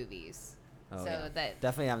 3 movies. Oh, so yeah. that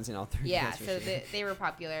Definitely haven't seen all 3. yeah, that's for so sure. they were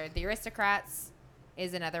popular. The Aristocrats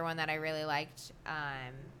is another one that I really liked.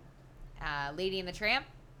 Lady and the Tramp,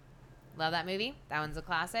 love that movie. That one's a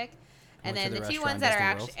classic. And Went to then the the 2 restaurant ones that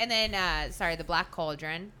are Disney actually, and then sorry, The Black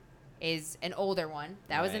Cauldron is an older one.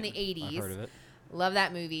 That was in the Right. 80s. I've heard of it. Love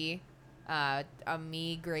that movie.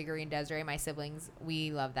 Me, Gregory, and Desiree, my siblings,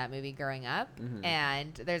 we loved that movie growing up. Mhm.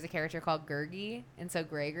 And there's a character called Gurgi, and so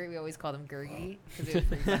Gregory, we always called him Gurgi because it was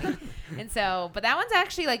pretty funny. And so, but that one's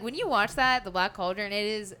actually like when you watch that, The Black Cauldron, it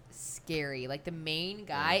is scary. Like the main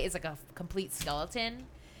guy is like a complete skeleton,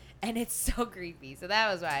 and it's so creepy. So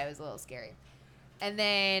that was why it was a little scary. And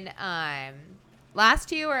then last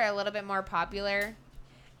 2 are a little bit more popular,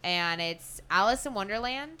 and it's Alice in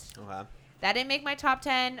Wonderland. Okay. That didn't make my top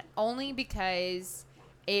 10 only because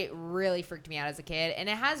it really freaked me out as a kid, and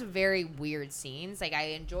it has very weird scenes. Like I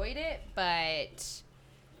enjoyed it, but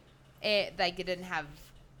it didn't have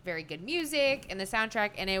very good music and the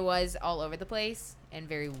soundtrack, and it was all over the place and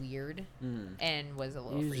very weird, and was a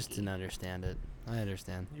little. You freaky. just didn't understand it. I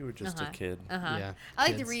understand. You were just a kid. Yeah, I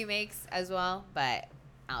like the kids. remakes as well, but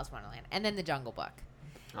Alice in Wonderland, and then the Jungle Book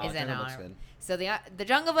Oh, is an Jungle Book's honor. good. So the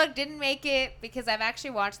Jungle Book didn't make it because I've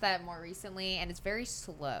actually watched that more recently, and it's very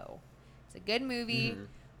slow. It's a good movie,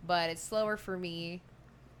 but it's slower for me.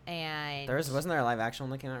 And Wasn't there a live action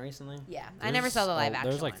one that came out recently? yeah, I never saw the live action.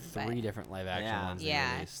 There's like one, three different live action Yeah. ones. Yeah.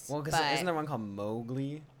 They released. Well, because But- isn't there one called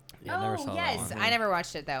Mowgli? Yeah, I never saw that yes, one. I never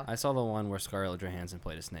watched it though. I saw the one where Scarlett Johansson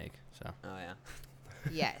played a snake. So, Oh yeah.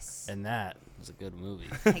 Yes. and that was a good movie.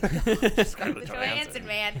 My God. Scarlett Johansson,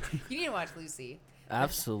 man, you need to watch Lucy.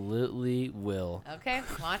 Absolutely will. Okay,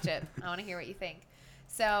 watch it. I want to hear what you think.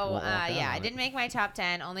 So, Won't walk out yeah, on I it. didn't make my top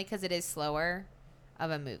 10 only because it is slower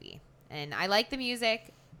of a movie. And I like the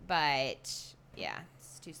music, but yeah,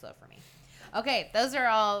 it's too slow for me. Okay, those are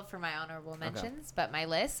all for my honorable mentions, but my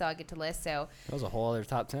list, so I'll get to list. So, That was a whole other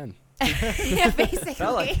top 10. yeah, basically.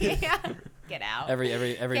 Felt like it. Yeah. Get out. Every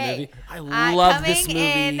Okay. movie. I love this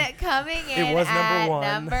movie. Coming in was at number one.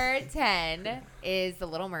 number 10 is The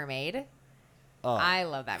Little Mermaid. Oh, I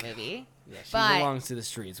love that movie. yeah, she but- belongs to the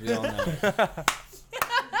streets. We all know it.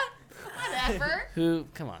 Whatever. Who?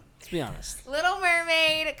 Come on. Let's be honest. Little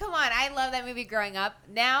Mermaid. Come on. I love that movie growing up.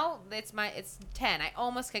 Now it's 10. I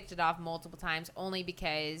almost kicked it off multiple times only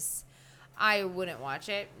because I wouldn't watch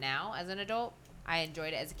it now as an adult. I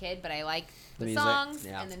enjoyed it as a kid, but I like The the music, songs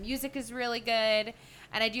yeah. and the music is really good.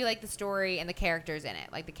 And I do like the story and the characters in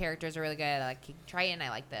it. Like the characters are really good. I like King Triton. I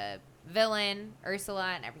like the villain,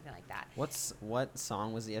 Ursula, and everything like that. What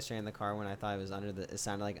song was it yesterday in the car when I thought it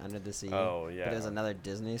sounded like Under the Sea? Oh, But yeah. it was another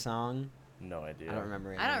Disney song. No idea. I don't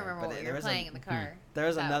remember. I don't either, remember but what we there were was playing in the car. There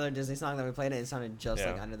was That- another Disney song that we played, and it sounded just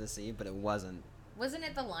like Yeah. Under the Sea, but it wasn't. Wasn't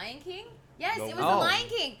it The Lion King? Yes, Nope. it was Oh. The Lion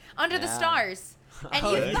King. Under the Yeah. Stars. And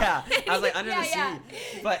Oh, you yeah. I was like Under the Yeah,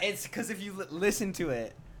 Sea, but it's because if you listen to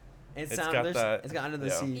it, It's got that- It's got Under the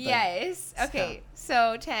yeah. Sea. but- Yes. Okay.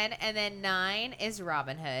 So 10, and then 9 is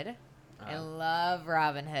Robin Hood. I love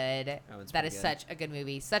Robin Hood. Oh, it's That pretty is good. such a good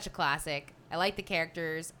movie, such a classic. I like the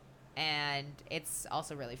characters, and it's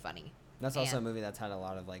also really funny. That's also a And- movie that's had a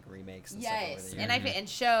lot of like remakes. And stuff over Yes, the and years. and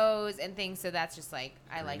shows and things. So that's just like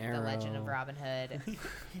I like Green the Legend of Arrow. Robin Hood.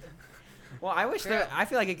 Well, I wish True. there. I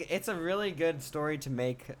feel like it's a really good story to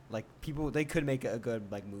make. Like they could make a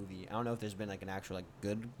good like movie. I don't know if there's been like an actual like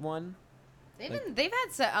good one. They've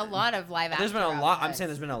had a lot of live action. There's been a Robin lot. I'm Hoods. saying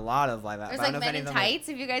there's been a lot of live action. There's I don't like know if Men any in of them, like- Tights.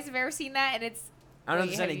 If you guys have ever seen that, and it's I don't know if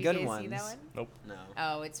Wait, there's any have you good guys ones. seen that one? Nope. No.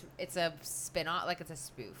 Oh, it's a spin-off, like it's a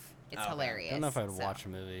spoof. It's Oh, okay. hilarious. I don't know if I'd so. watch a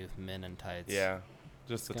movie with men in tights. Yeah.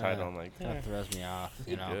 Just the title, I'm like, That throws me off.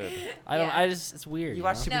 You know. good. I don't. Yeah. I just. It's weird. You You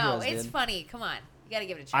watch know? Super- No, Superheroes, it's dude. funny. Come on, you gotta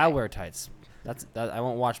give it a try. I wear tights. I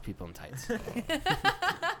won't watch people in tights,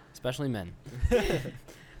 especially men.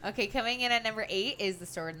 Okay, coming in at number 8 is The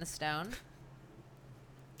Sword and the Stone.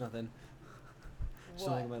 Nothing. Just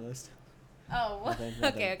What? looking at my list. Oh, Nothing.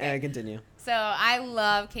 okay, okay. Continue. So I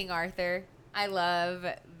love King Arthur. I love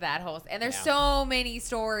that whole, and there's Yeah. so many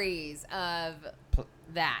stories of Pl-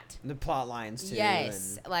 that. The plot lines too.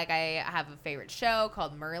 Yes, and- like I have a favorite show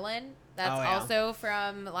called Merlin. That's Oh, yeah. also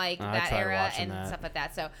from like I that tried era watching and that. stuff like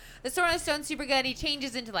that. So the Sword and the Stone's super good. He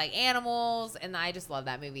changes into like animals, and I just love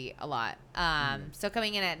that movie a lot. So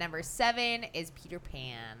coming in at number 7 is Peter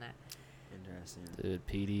Pan. Interesting. Dude,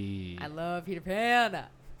 PD. I love Peter Pan.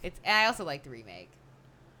 I also like the remake,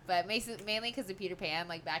 but mainly because of Peter Pan.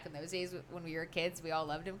 Like back in those days when we were kids, we all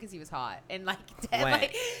loved him because he was hot and like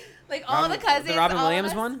Wait. like all the cousins. The Robin all of Williams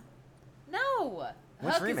us- one. No.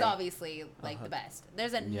 Which Hook remake? is obviously like Hook. the best.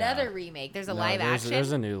 There's another remake. There's a No, live action.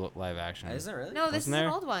 There's a new live action. Is it really? No, this is Wasn't an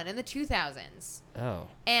there? old one in the 2000s. Oh,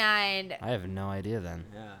 And I have no idea then.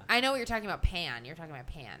 Yeah. I know what you're talking about. Pan. You're talking about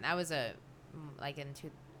Pan. That was like in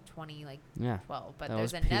 20 like Yeah. 12. But That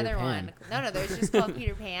there's was Peter another Pan. one. No, there's just called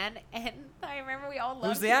Peter Pan. And I remember we all loved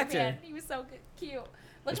Who's the Peter actor? Pan. He was so good, cute. Look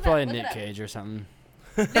It's him probably up, look Nick it up. Cage or something.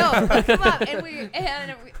 No, look him up. And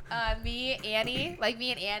me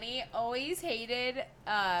and Annie always hated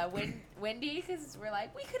Wendy because we're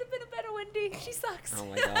like, we could have been a better Wendy. She sucks. Oh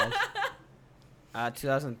my gosh.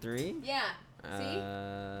 2003. Yeah. See?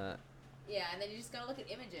 Yeah, And then you just gotta look at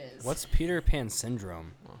images. What's Peter Pan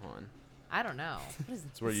syndrome? hold on. I don't know. What is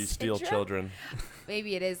It's where you steal syndrome? children.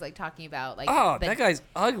 Maybe it is like talking about like Oh, the, that guy's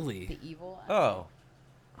ugly. the evil. Oh.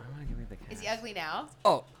 I want to give me the cat. Is he ugly now?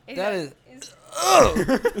 Oh, Is that is.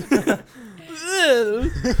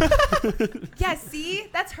 Yeah, see?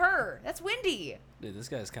 That's her. That's Wendy. Dude, this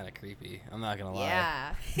guy's kind of creepy. I'm not gonna lie.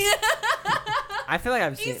 Yeah. I feel like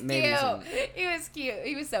I've He's seen maybe cute. some. He was cute.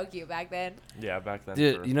 He was so cute back then. Yeah, back then.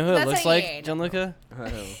 Dude, for- you know who it That's looks how you like, age. Gianluca? Oh.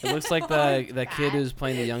 It looks like that kid Fat. who's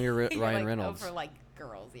playing the younger You're Ryan like, Reynolds. Oh, for like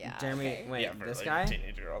girls, yeah. Jeremy, okay. wait, Yeah, for, this like, guy?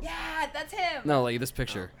 teenage girls. Yeah, that's him. No, like this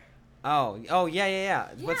picture. Oh, yeah.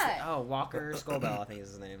 What's Yeah. Walker Scobell, I think is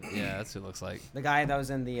his name. Yeah, that's who it looks like. The guy that was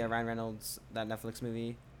in the Ryan Reynolds that Netflix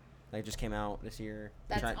movie, that just came out this year.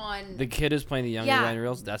 That's Try- on. The kid who's playing the younger Yeah. Ryan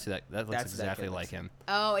Reynolds. That looks That's that exactly kid like looks- him.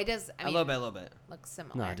 Oh, it does. I mean, a little bit. looks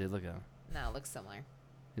similar. No, dude, look at him. No, it looks similar.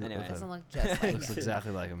 He Anyway. It It doesn't look just like looks him.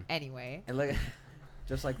 exactly like him. Anyway. And look,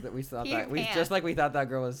 just like we thought Peter that we Pan. just like we thought that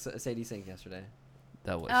girl was Sadie Sink yesterday.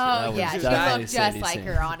 That was. Oh that yeah, was she definitely looked just Sadie like Sink.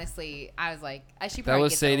 her. Honestly, I was like, she That probably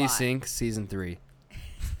was gets it a Sadie lot. Sink season 3,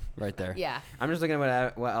 right there. Yeah, I'm just looking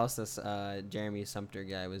at what else this Jeremy Sumpter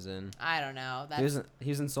guy was in. I don't know. That's He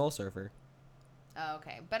was in Soul Surfer. oh,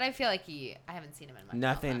 okay, but I feel like I haven't seen him in much.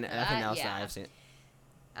 Nothing else after that. else yeah. that I've seen.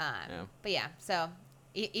 Yeah. But yeah, so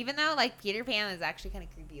even though like Peter Pan is actually kind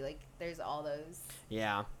of creepy, like there's all those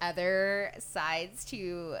Yeah. other sides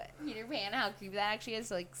to Peter Pan, how creepy that actually is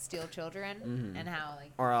to like steal children Mhm. and how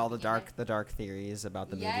like Or all the yeah. dark theories about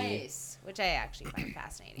the movie. yes, which I actually find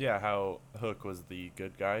fascinating. Yeah, how Hook was the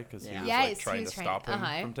good guy because he Yeah. was Yes, like he trying was to trying- stop him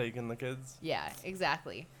uh-huh. from taking the kids. Yeah,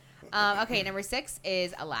 exactly. Okay, number 6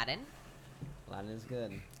 is Aladdin, Aladdin is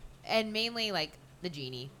good. and mainly like the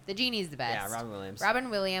genie. The genie's the best. Yeah, Robin Williams. Robin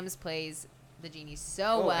Williams plays the genie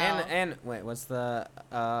so Oh, well. and wait, what's the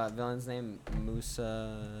villain's name?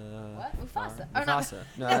 Musa. What? Mufasa. Or Oh, no. Mufasa.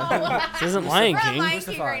 No. This isn't Mustafar. Lion We're on King. Lion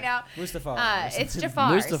King Mustafar. right now. Mustafar. It's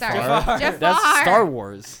Jafar. Mustafar. Sorry. Jafar. That's Star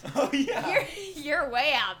Wars. Oh yeah. You're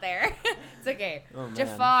way out there. It's okay. Oh, man.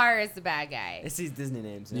 Jafar is the bad guy. It's these Disney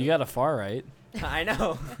names. You got a far right. I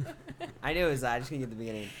know. I knew it was that. I just couldn't get the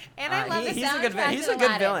beginning. And I love the he's a good soundtrack he's to a good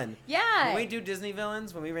Aladdin. villain. Yeah. When we do Disney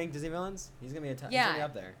villains, when we rank Disney villains, he's gonna be he's Yeah. gonna be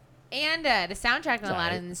up there. And the soundtrack in It's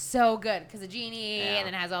alright. Aladdin is so good because the genie, Yeah. and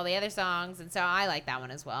then has all the other songs, and so I like that one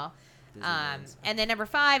as well. Disney villains. And then number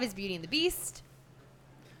 5 is Beauty and the Beast.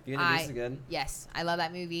 Beauty and the Beast is good. Yes, I love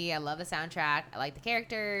that movie. I love the soundtrack. I like the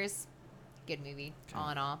characters. Good movie, all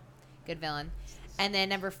in all. Good villain. And then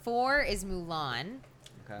number 4 is Mulan.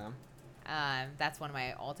 Okay. That's one of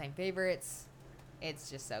my all-time favorites. It's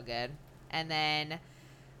just so good. And then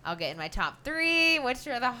I'll get in my top 3, which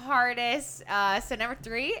are the hardest. So number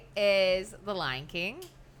 3 is The Lion King.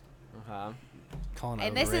 Okay. Calling it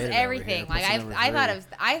And this is overrated over everything. here. Like Puts it number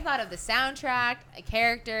I 3. thought of the soundtrack,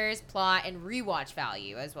 characters, plot, and rewatch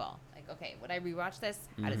value as well. Like, okay, would I rewatch this?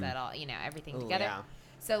 How does Mhm. that all, everything Ooh, together? yeah.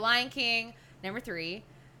 So Lion King, number 3,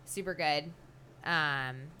 super good.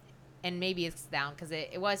 And maybe it's down because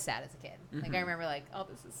it was sad as a kid. Like I Mhm. remember, like, oh,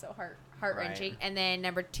 this is so heart wrenching. Right. And then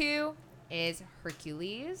number 2 is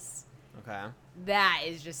Hercules. Okay. That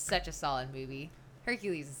is just such a solid movie.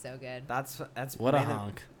 Hercules is so good. That's What a made the-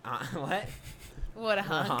 honk. What? What a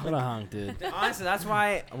hunk. honk. What a honk, dude. Honestly, that's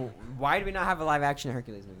why. Why do we not have a live action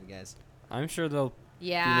Hercules movie, guys? I'm sure they'll.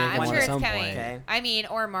 Yeah, You make I'm one sure at it's some coming. point. Okay. I mean,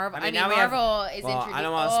 or Marvel. I I mean, mean, now we have- Marvel is well, I introducing.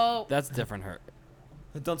 don't wanna Oh, That's different. Hurt.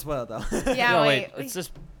 Don't spoil it though. yeah. No, wait. It's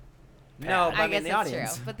just. No, but I I mean guess the that's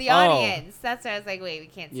audience. true. But the Oh. audience. That's why I was like, wait, we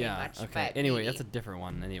can't say Yeah. much. Okay. But Anyway, maybe. that's a different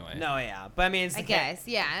one. Anyway. No, yeah, but I mean, it's I the guess,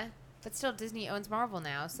 yeah. But still, Disney owns Marvel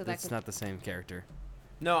now, so that That's could. not the same character.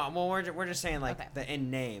 No, well, we're just saying like Okay. the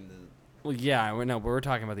in name. Well, yeah, no, but we're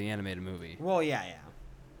talking about the animated movie. Well, yeah.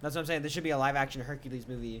 That's what I'm saying. There should be a live action Hercules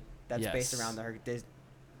movie that's based Yes. around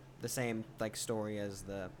the same like story as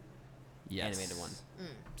the Yes. animated one. Mm,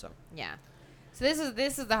 So yeah. So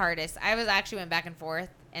this is the hardest. I was actually went back and forth,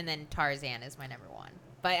 and then Tarzan is my number 1.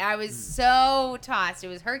 But I was so tossed. It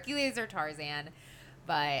was Hercules or Tarzan.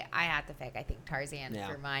 But I have to pick, I think, Tarzan Yeah.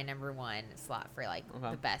 for my number 1 slot for like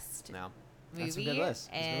Okay. the best no, movie. That's a good list.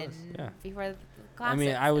 That's a good And list. Yeah. before the I classics.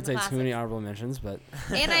 mean, I would and say the too many classics. honorable mentions, but.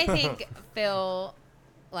 And I think Phil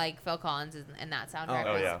Collins and that soundtrack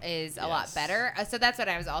Oh, yeah. is a lot Yes. better. So that's what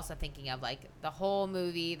I was also thinking of, like the whole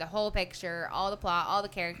movie, the whole picture, all the plot, all the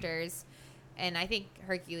characters. And I think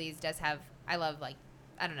Hercules does have, I love, like,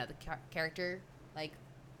 I don't know, the character, like,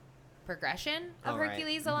 progression of Oh, right.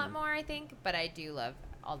 Hercules a lot Mhm. more, I think. But I do love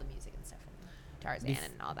all the music and stuff from Tarzan Bef-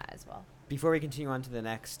 and all that as well. Before we continue on to the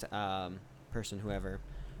next person, whoever,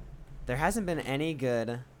 there hasn't been any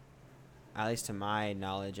good, at least to my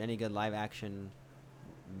knowledge, any good live action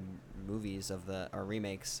movies or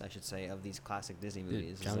remakes, I should say, of these classic Disney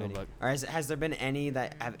movies. Is there Jungle any- Book. Or has there been any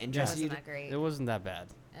that have It interested you? wasn't that great. It wasn't that bad.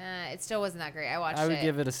 It still wasn't that great. I watched I would it.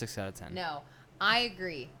 give it a 6 out of 10. No. I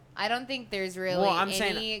agree. I don't think there's really Well, I'm any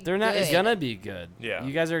saying They're not. It's good- gonna be good. Yeah.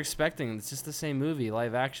 You guys are expecting it's just the same movie,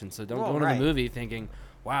 live action. So don't go into right. the movie thinking,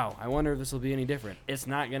 "Wow, I wonder if this will be any different." It's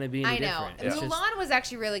not gonna be any I know. different. It's just- Mulan was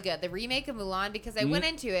actually really good. The remake of Mulan, because I went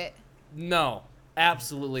into it. no,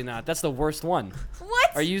 absolutely not. That's the worst one. What?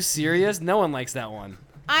 Are you serious? No one likes that one.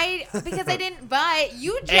 Because I didn't. But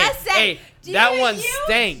you just said that one you-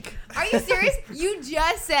 stank. Are you serious? You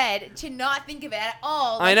just said to not think of it at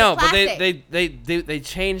all. Like I know, the but classic. they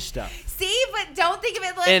changed stuff. See, but don't think of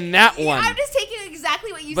it like In that one. I'm just taking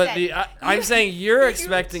exactly what you But said. I'm saying you're you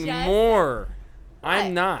expecting just- more. What?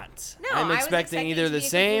 I'm not. No, I'm I was expecting either it to the be a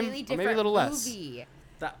same completely or maybe a little different less. movie.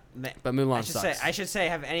 But Mulan I should say. sucks. I should say.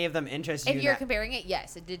 Have any of them interested you? If in you're that- comparing it,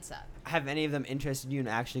 yes, it did suck. have any of them interested you in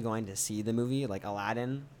actually going to see the movie, like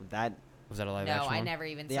Aladdin? That Was that a live No, action I one? never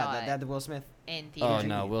even yeah, saw that, it that the Will Smith. in Oh theater.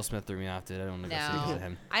 no, Will Smith threw me off, dude. I don't want to go see it No, with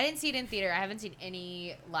him. I didn't see it in theater. I haven't seen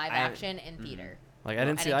any live I- action in theater. Like Well, I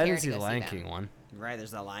didn't I see. didn't I care didn't to see go the see Lion that. King one Right,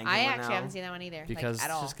 there's the Lion King I one actually now. haven't seen that one either. because like,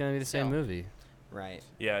 at it's all. just gonna be the same So, movie. Right.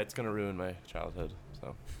 Yeah, it's gonna ruin my childhood.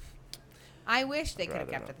 So I wish they could have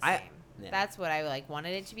Rather kept not. it the I- same. yeah. That's what I wanted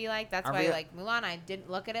it to be like. That's Are why we- like Mulan, I didn't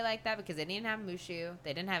look at it like that because they didn't have Mushu.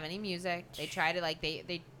 They didn't have any music. They tried to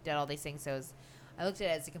they did all these things. So I looked at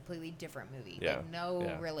it as a completely different movie. They Yeah, had no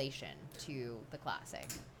yeah. relation to the classic.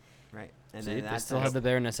 Right. And See, then they that's still have the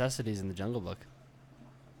bare necessities in the Jungle Book.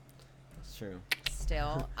 That's true.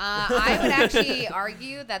 Still, I would actually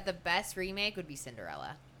argue that the best remake would be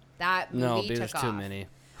Cinderella. That movie No, took dude, there's off. too many.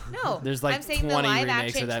 No, There's like I'm saying 20 the live remakes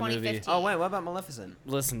action of that movie. 2015. Oh wait, what about Maleficent?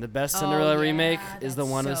 Listen, the best Oh, Cinderella yeah, remake is the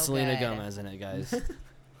that's one with so Selena good. Gomez in it, guys.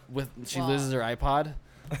 With she Well- loses her iPod.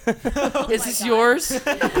 Oh Is my this God. yours?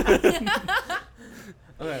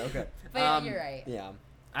 Okay. But yeah, you're right. Yeah.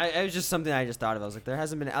 It was just something I just thought of. I was like, there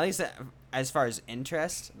hasn't been, at least as far as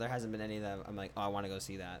interest, there hasn't been any that I'm like, oh, I want to go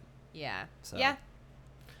see that. Yeah. So. Yeah.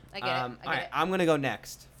 I get it. I all get right, it. I'm gonna go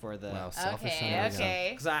next for the. Wow, selfish son Okay. of a gun.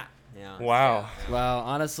 Okay. Cause yeah. wow. Wow,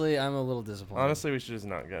 honestly, I'm a little disappointed. Honestly, we should just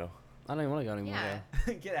not go. I don't even want to go anymore.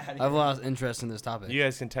 Yeah. Get out of here. I've lost interest in this topic. You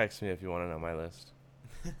guys can text me if you want to know my list.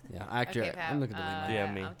 Yeah, actually, Okay, Pat, I'm looking to leave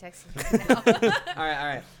DM me. I'm texting you now. all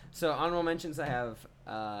right. So honorable mentions, I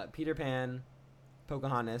have Peter Pan,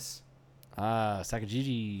 Pocahontas,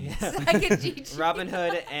 Sakajiji. Sakaguchi. Robin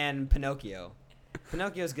Hood, and Pinocchio.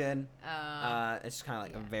 Pinocchio's good. It's just kind of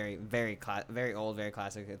like a very, very old, very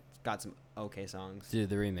classic. It's got some okay songs. Dude,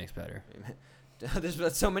 the remake's better.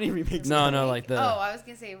 There's so many remakes. No, of no, like the. Oh, I was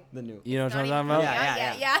gonna say. the new. You know what I'm not talking even about? coming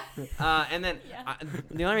Yeah, out yet. Yeah. And then Yeah.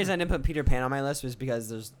 the only reason I didn't put Peter Pan on my list was because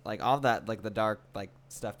there's like all that like the dark like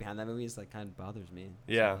stuff behind that movie is like kind of bothers me.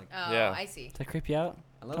 So, Yeah. like, Oh, Yeah. I see. Does that creep you out?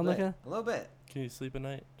 a little Tom bit. Lika? A little bit. Can you sleep at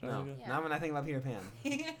night? No, Jessica? Yeah. not when I think about Peter Pan.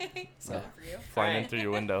 So Yeah. for you. Flying in Alright. through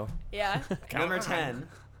your window. Yeah. Number 10,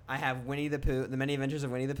 I have Winnie the Pooh, The Many Adventures of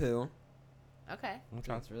Winnie the Pooh. Okay. Okay.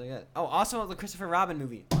 That's really good. Oh, also the Christopher Robin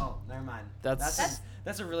movie. Oh, never mind. That's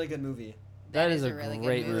a really good movie. That is is a really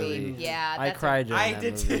great good movie. movie. Yeah. I that's cried during I that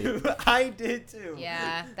did movie. too. I did too.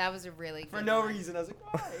 Yeah, that was a really good For no one. reason. I was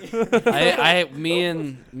like, why?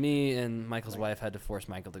 Me and Michael's wife had to force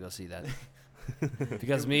Michael to go see that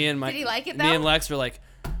because me and Did he like it, me and though? Lex were like,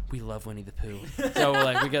 we love Winnie the Pooh, so we're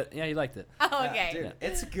like, he liked it. Oh, Yeah, okay. dude, Yeah.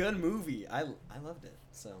 it's a good movie. I loved it.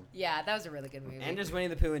 So. that was a really good movie. And just Winnie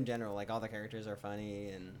the Pooh in general, like all the characters are funny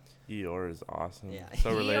and Eeyore is awesome. Yeah.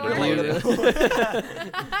 So Eeyore.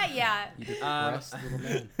 relatable. Yeah. You depressed little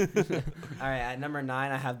man. all right, at number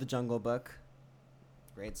 9, I have The Jungle Book.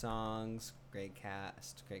 Great songs, great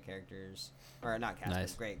cast, great characters, or not cast,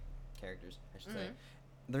 Nice. but great characters, I should say. Mhm.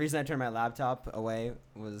 The reason I turned my laptop away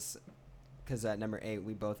was because at number 8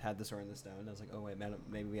 we both had The Sword in the Stone. I was like, oh wait, man,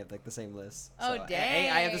 maybe we have like the same list. Oh, So, at dang. 8,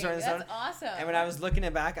 I have The Sword in the Stone. That's awesome. And when I was looking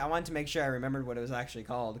it back, I wanted to make sure I remembered what it was actually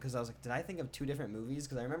called because I was like, did I think of 2 different movies?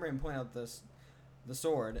 Because I remember him pointing out the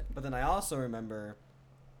sword, but then I also remember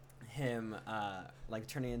him like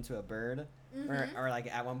turning into a bird Mhm. or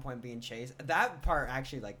like at one point being chased. That part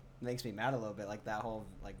actually like makes me mad a little bit. Like that whole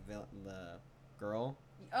like the girl,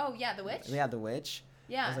 Oh, yeah, the witch? yeah, the witch.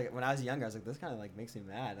 Yeah. I was like when I was younger, I was like this kind of like makes me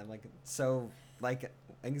mad. I'm like so like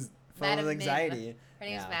full Madam of Mim. anxiety. Her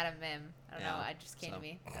name's Yeah. Madam Mim. I don't know. Yeah, It just came so. to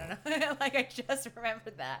me. I don't know. Like, I just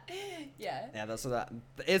remembered that. Yeah. Yeah, that's so that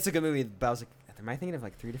it's a good movie. But I was like, am I thinking of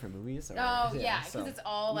like 3 different movies? Or, Oh, yeah, because so it's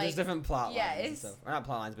all, like... there's different plot yeah, lines and it's- stuff. Or not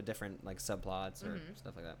plot lines, but different like subplots or Mhm.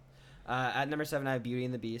 stuff like that. At number 7, I have Beauty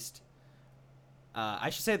and the Beast. I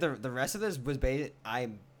should say the rest of this was I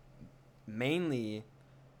mainly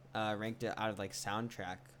ranked it out of like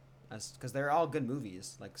soundtrack, because they're all good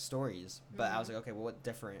movies, like stories. But I was Mhm. like, okay, well,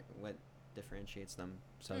 what differentiates them?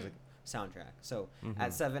 So I was Hmm. like, soundtrack. So Mhm.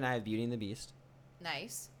 at 7, I have Beauty and the Beast.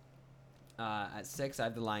 Nice. At 6, I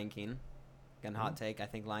have The Lion King. Again, hot take. I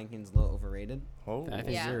think Lion King's a little overrated. Oh. I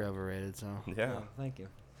think Yeah. you're overrated. So Yeah. Oh, thank you.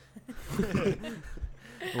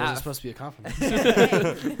 was it supposed to be a compliment?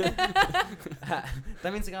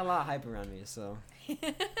 That means I got a lot of hype around me. So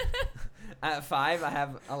at 5, I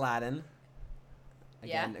have Aladdin.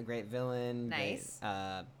 Again, Yeah. a great villain. Nice.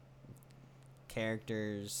 Great,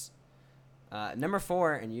 characters. Number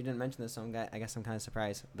 4, and you didn't mention this, so I guess I'm kind of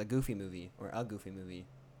surprised. The Goofy movie, or A Goofy movie.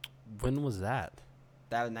 When was that?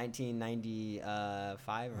 That was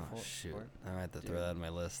 1995 or Oh 4. shoot! 4? I might have to throw Dude. that on my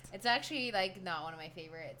list. It's actually like not one of my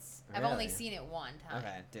favorites. I've only Really? seen it one time.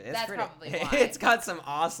 Okay, dude, it's That's pretty, probably why. It's got some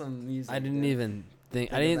awesome music. I didn't dude. even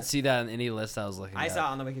think. I Think of didn't that. see that on any list I was looking at. I saw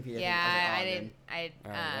it on the Wikipedia. Yeah, I thing. didn't. I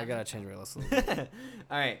All right, I gotta change my list a little was bit. like,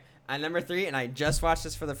 all right, at number 3, and I just watched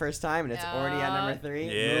this for the first time, and it's already at number 3.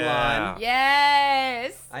 Yeah. Mulan.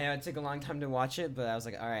 Yes. I know it took a long time to watch it, but I was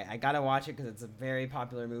like, all right, I gotta watch it because it's a very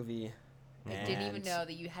popular movie. I didn't even And- know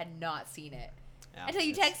that you had not seen it Yeah, until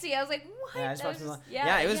you it's- texted me. I was like, "What?" Yeah, I just That was watched just- Mulan.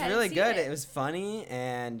 Yeah, it you was hadn't really seen good. It was funny,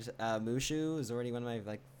 and Mushu is already one of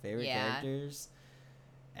my favorite Yeah. characters.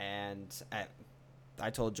 And I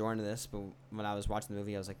told Jordan this, but when I was watching the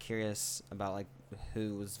movie, I was curious about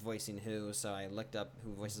who was voicing who, so I looked up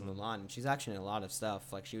who voices Mulan, and she's actually in a lot of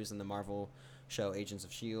stuff. She was in the Marvel show Agents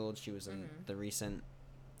of Shield. She was in the recent,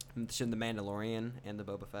 she's in the Mandalorian and the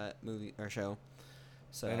Boba Fett movie or show.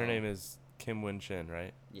 So And her name is Kim Win Shin,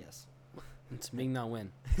 right? yes. It's Ming Na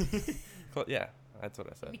Wen. Yeah, that's what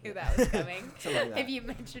I I said. knew that was coming. Something like that. If you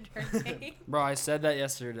mentioned her name, Bro, I said that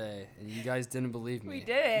yesterday, and you guys didn't believe me. we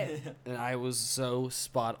did it. And I was so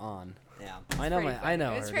spot on. Yeah. I know pretty I know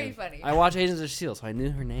funny. It's her, pretty dude. funny. I watch Agents of Shield, so I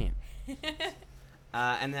knew her name.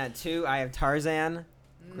 And then at 2, I have Tarzan.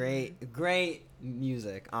 Mm. Great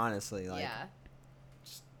music, honestly. Yeah.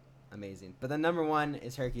 Amazing. But then number 1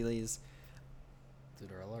 is Hercules. Dude,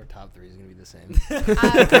 all our top 3 is gonna be the same.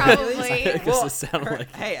 Probably. Because it sounded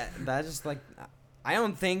like. Hey, that's just I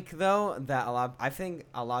don't think though that I think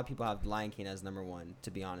a lot of people have Lion King as number 1.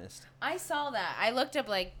 To be honest. I saw that. I looked up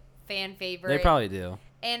fan favorite. They probably do.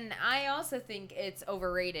 And I also think it's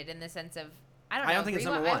overrated in the sense of I don't I know. don't think it's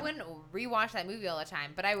number I 1. wouldn't rewatch that movie all the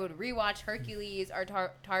time, but I would rewatch Hercules or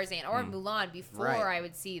Tarzan or Mulan before Right. I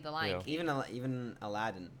would see The Lion Yeah. King. Even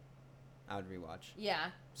Aladdin, I would rewatch. Yeah,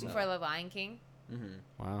 So- before The Lion King.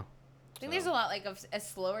 Mm-hmm. Wow. I think there's a lot of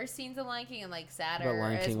slower scenes of Lion King and sadder About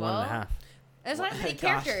Lion as King well. 1.5. There's not many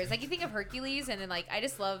Gosh. characters. You think of Hercules, and then I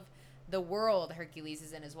just love the world Hercules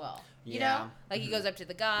is in as well. You Yeah. know, he goes up to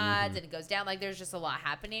the gods and it goes down. There's just a lot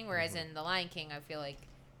happening. Whereas in The Lion King, I feel like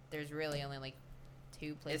there's really only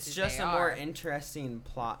 2 places. It's just they a are. more interesting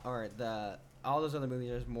plot, or all those other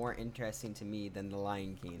movies are more interesting to me than The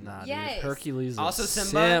Lion King. Nah, Yes. dude. Hercules is Also a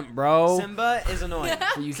Simba. simp, bro. Simba is annoying.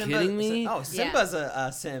 Are you kidding me? Oh, Simba's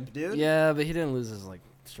a simp, dude. Yeah, but he didn't lose his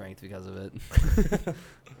strength because of it.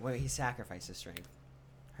 Wait, he sacrificed his strength.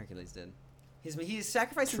 Hercules did. He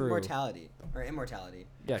sacrificed his True. mortality or immortality.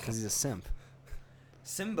 Yeah, because he's a simp.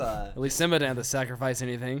 Simba. At least Simba didn't have to sacrifice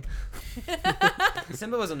anything.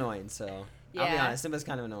 Simba was annoying, so I'll be Yeah. honest. Simba's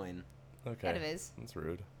kind of annoying. Okay. Kind of is. That's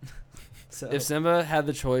rude. So If Simba had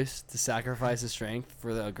the choice to sacrifice his strength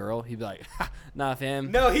for a girl, he'd be like, ha, nah, fam.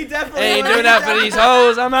 no, he definitely I ain't would. doing that for these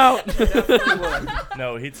hoes. I'm out. He definitely would.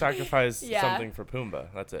 No, he'd sacrifice Yeah. something for Pumbaa.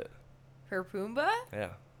 That's it. For Pumbaa? Yeah.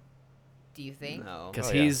 Do you think? No.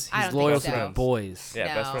 Because Oh, yeah. he's I don't loyal think to so. the boys.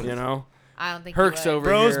 Yeah, best No. friends. You know? I don't think Herc's he would. over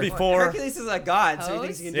Bros here. before. Hercules is a god, so he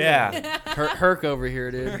thinks he can do Yeah. Herc over here,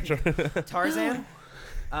 dude. it. Tarzan.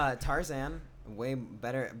 Tarzan, way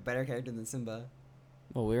better character than Simba.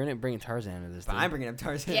 Well, we weren't bringing Tarzan into this. But dude. I'm bringing up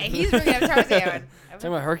Tarzan. Yeah, he's bringing up Tarzan. Talking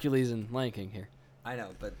about Hercules and Lion King here. I know,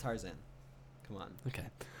 but Tarzan. Come on. Okay.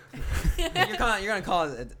 you're gonna call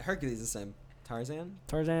it Hercules the same. Tarzan?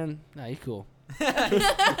 Tarzan, nah, he's cool.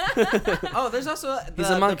 Oh, there's also He's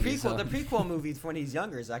a monkey, the prequel. so- The prequel movie when he's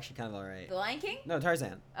younger is actually kind of alright. The Lion King? No,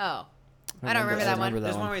 Tarzan. Oh. I don't remember that one.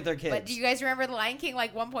 There's one with their kids. But do you guys remember The Lion King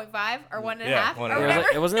 1.5 or 1.5 Yeah, one or and a half.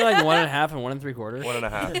 whatever? It wasn't it like 1.5 and 1 3/4.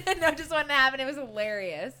 1.5. No, just 1.5, and it was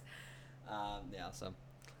hilarious. Yeah. So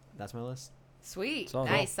that's my list. Sweet. Solid.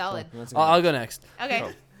 Nice. Solid. Who wants to I'll next? go next. Okay.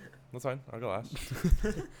 Oh, that's fine. I'll go last.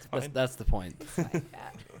 That's, Fine. that's the point. Like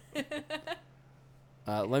that.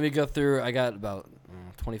 Let me go through. I got about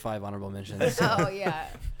 25 honorable mentions. Oh, yeah.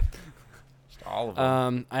 Just all of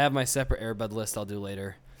them. I have my separate Airbud list I'll do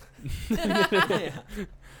later. Yeah.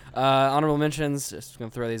 Honorable mentions, just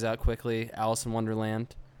going to throw these out quickly. Alice in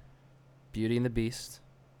Wonderland, Beauty and the Beast,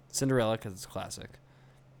 Cinderella because it's a classic,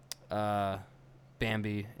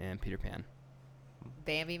 Bambi, and Peter Pan.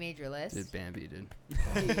 Bambi made your list? Dude, Bambi, dude.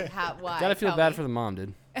 Why? Gotta feel Tell bad me. for the mom,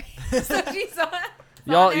 dude. So she saw it?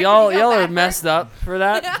 Fawn Y'all actors go are backward. messed up for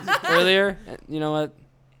that earlier. You know what?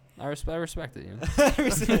 I respect it. You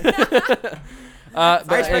know. I But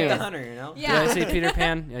respect anyway, the hunter, you know. did Yeah. I say Peter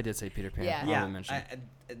Pan? Yeah, I did say Peter Pan. Yeah. Honorable Yeah. mention.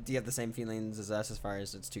 Do you have the same feelings as us as far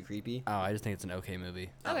as it's too creepy? Oh, I just think it's an okay movie.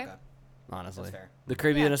 Okay. Honestly, That's fair. the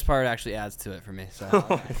creepiness part actually adds to it for me. So Oh,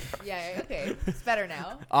 okay. Yeah. Okay. It's better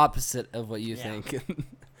now. opposite of what you Yeah. think.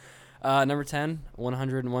 Number 10,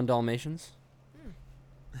 101 Dalmatians.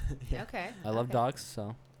 Yeah. Okay. I love okay. dogs,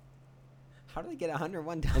 so. How do they get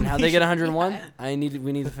 101 And how they get Dalmatians? 101? Yeah.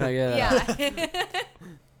 We need to figure it out. Yeah.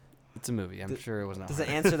 It's a movie. I'm sure it was not. Does it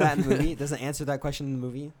hard. answer that in the movie? Does it answer that question in the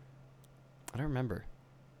movie? I don't remember.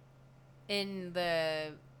 In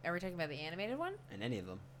the, are we talking about the animated one? In any of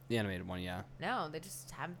them? The animated one, yeah. No, they just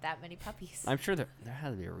have that many puppies. I'm sure there had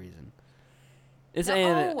to be a reason. It's no,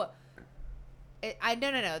 an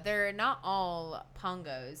no. They're not all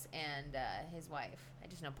Pongos and his wife. I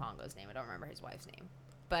just know Pongo's name. I don't remember his wife's name.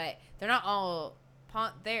 But they're not all.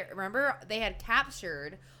 Remember, they had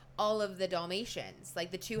captured all of the Dalmatians,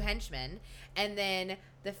 like the 2 henchmen, and then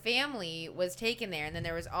the family was taken there, and then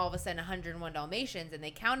there was all of a sudden 101 Dalmatians, and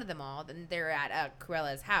they counted them all. Then they're at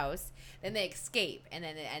Cruella's house. Then they escape, and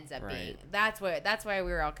then it ends up being that's why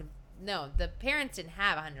we were all no. The parents didn't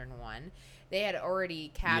have 101. They had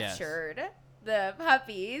already captured the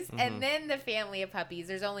puppies, and then the family of puppies.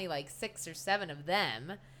 There's only like 6 or 7 of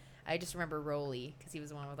them. I just remember Rolly because he was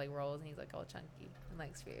the one with like rolls, and he's like all chunky and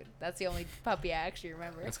likes food. That's the only puppy I actually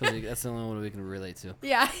remember. That's the only one we can relate to.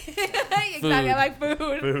 Yeah, exactly. I like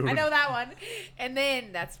food. I know that one. And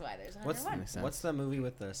then that's why there's 101. Makes sense. What's the movie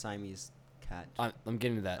with the Siamese cat? I'm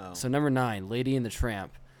getting to that. Oh. So number 9, Lady and the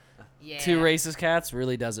Tramp. Yeah. 2 racist cats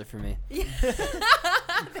really does it for me. Yeah.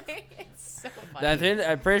 It's so funny.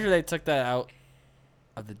 I'm pretty sure they took that out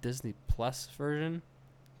of the Disney Plus version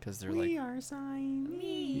because they're we like, are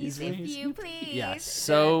Please, if you please. Yeah,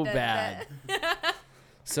 so Dun, dun, bad. dun.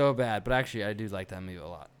 so bad. But actually, I do like that movie a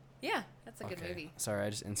lot. Yeah, that's a good Okay. movie. Sorry, I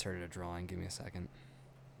just inserted a drawing. Give me a second.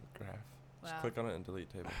 Graph. Just Wow. click on it and delete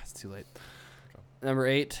table. It's too late. Number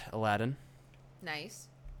 8, Aladdin. Nice.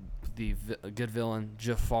 The good villain,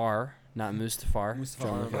 Jafar, not Mustafar.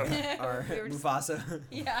 John Mustafar Wick. or We were just- Mufasa.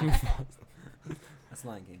 Yeah. That's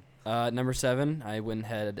Lion King. Number 7, I went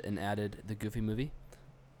ahead and added the Goofy movie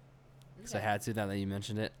because I Okay. had to. Now that you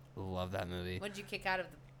mentioned it, love that movie. What did you kick out of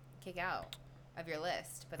your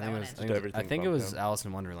list? Put I that one in. Did everything I think it bump was down? Alice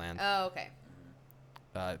in Wonderland. Oh, okay.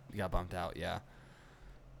 Got bumped out. Yeah.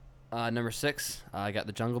 Number 6, I got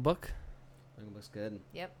the Jungle Book. It looks good.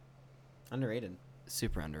 Yep. Underrated.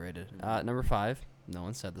 Super underrated. Mhm. Number 5, no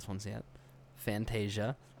one said this one's yet.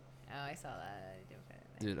 Fantasia. Oh, I saw that. I didn't put it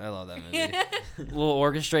in Dude, I love that movie. there. Little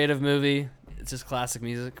orchestrative movie. It's just classic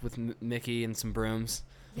music with Mickey and some brooms.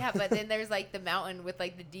 Yeah, but then there's like the mountain with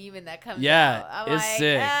like the demon that comes Yeah, out. I'm it's like,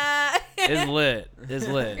 sick. ah. It's lit. It's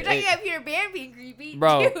lit. You're talking about Peter Pan being creepy.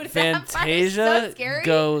 Bro, Dude, that part is Fantasia so scary.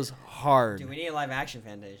 goes hard. Dude, we need a live action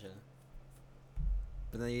Fantasia.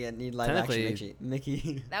 But then you need live action Technically-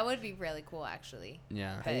 Mickey. That would be really cool, actually.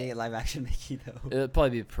 Yeah. How do you get live action Mickey though? It'd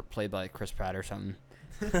probably be played by Chris Pratt or something.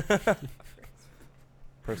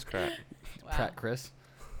 First crack. Wow. Pratt Chris.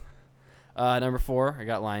 Number 4, I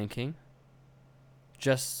got Lion King.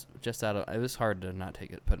 Just out of, it was hard to not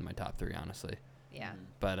put in my top 3, honestly. Yeah.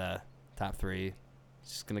 But top 3,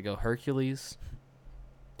 just gonna go Hercules,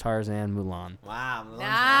 Tarzan, Mulan. Wow. Mulan's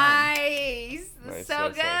Nice. That's Nice, so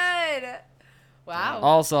nice, good. nice. Wow.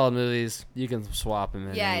 All solid movies. You can swap them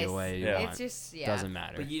in yes. any way you Yeah. want. It's just, yeah. Doesn't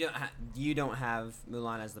matter. But you don't have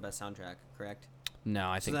Mulan as the best soundtrack, correct? No,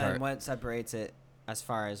 I So think then what separates it as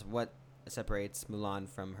far as what separates Mulan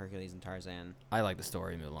from Hercules and Tarzan? I like the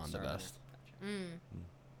story Mulan the Sorry. best. Mm.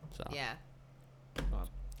 So Yeah. Well,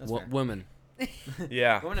 that's fair. women.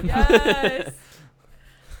 Yeah. Women Yes.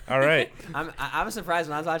 All right. I was surprised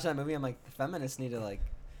when I was watching that movie. I'm like, feminists need to like.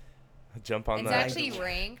 Jump on It's that. actually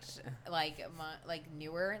ranked like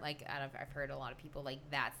newer. Like I've heard a lot of people like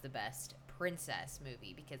that's the best princess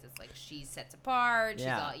movie because it's like she sets apart. She's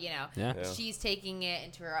Yeah. all Yeah. Yeah. Yeah. She's taking it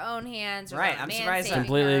into her own hands. There's Right, not a I'm man surprised that- saving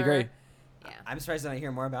Completely her. agree. Yeah. I'm surprised that I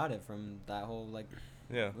hear more about it from that whole like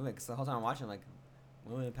Yeah. movie. Because the whole time I'm watching, I'm like,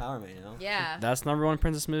 women empowerment, you know? Yeah. That's number 1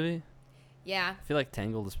 princess movie. Yeah. I feel like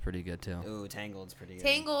Tangled is pretty good too. Ooh, Tangled's pretty good.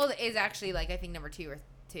 Tangled is actually like I think number 2 or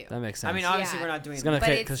 2. That makes sense. I mean, obviously Yeah. we're not doing. it's gonna But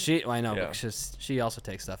take it's- because she. Well, I know, Yeah. but she also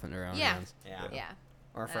takes stuff in her own Yeah. hands. Yeah. Yeah.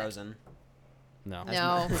 Or Frozen. No.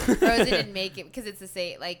 No, Frozen didn't make it because it's the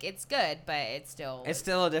same. Like it's good, but it's still. It's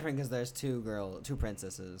still different because there's two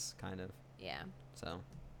princesses, kind of. Yeah, So.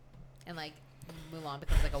 and like Mulan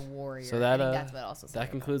becomes like a warrior. So that, I think that's what also. That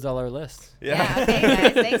concludes all our lists. Yeah. Okay,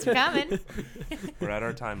 guys. Thanks for coming. We're at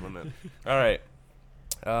our time limit. All right.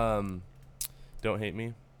 Don't hate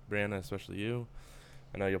me, Brianna, especially you.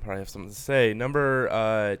 I know you'll probably have something to say.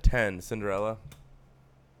 Number 10, Cinderella.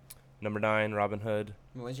 Number 9, Robin Hood.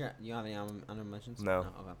 What's your? You have any honorable mentions? No.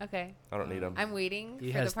 Okay. Okay. I don't need them. I'm waiting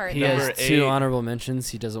He for has, the part he that. has Number 2 8. honorable mentions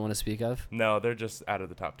he doesn't want to speak of. No, they're just out of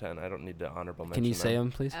the top 10. I don't need to honorable mention Can you say them.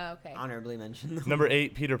 them, please? Oh, okay. Honorably mentioned. Number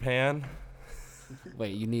 8, Peter Pan.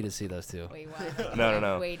 Wait, you need to see those 2. Wait, what? No, no, I'm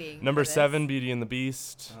no. Waiting. Number for this. 7, Beauty and the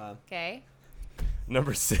Beast. Okay.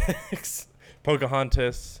 Number 6,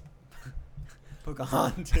 Pocahontas.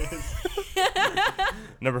 Pocahontas.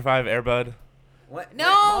 Number 5, Air Bud. What? No!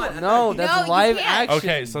 Wait, hold on, I No, thought that's No, you live can't. action.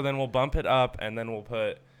 Okay, so then we'll bump it up, and then we'll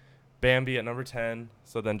put Bambi at number 10.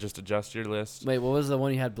 So then just adjust your list. Wait, what was the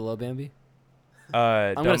one you had below Bambi?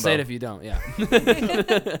 I'm I'm gonna say it if you don't. Yeah.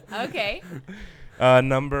 Okay.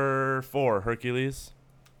 Number 4, Hercules.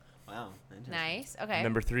 Wow. Interesting. Nice. Okay.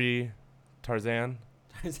 Number 3, Tarzan.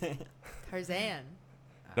 Tarzan.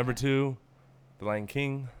 Number 2, The Lion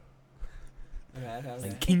King.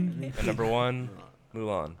 Okay. King. And number 1,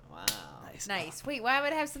 Mulan. Wow. Nice. Wait, why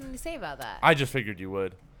would I have something to say about that? I just figured you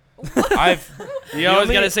would. What? You always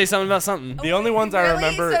only- gotta say something about something. The only ones I Really?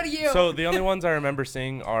 remember. So do you. So the only ones I remember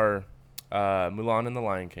seeing are Mulan and The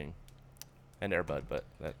Lion King, and Air Bud. But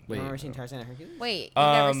that. Wait. You've never seen Tarzan and Hercules? Wait, you've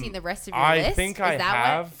never Um, seen the rest of your I list? think Is I that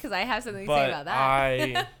have, Because I have something to say But about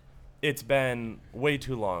that. it's been way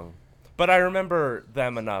too long. But I remember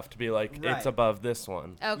them enough to be like, Right. it's above this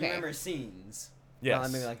one. You Okay. remember scenes. Yes.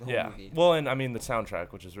 Not maybe like the whole yeah. movie. Well, and I mean the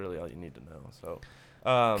soundtrack, which is really all you need to know. So.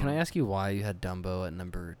 Can I ask you why you had Dumbo at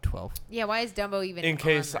number 12? Yeah, why is Dumbo even In on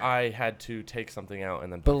case there? I had to take something out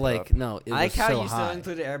and then. But bump it like, up. no, it I was like how so you still high.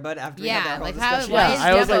 included Air Bud after we had Yeah, that whole like how, discussion. why Yeah, is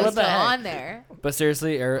I was like, Dumbo what the still heck? on there? But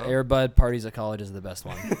seriously, Oh. Air Bud Parties at College is the best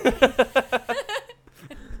one.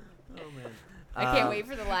 I can't Um, wait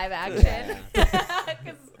for the live yeah. action.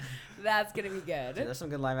 Because that's going to be Dude, good. there's some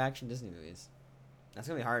good live action Disney movies. That's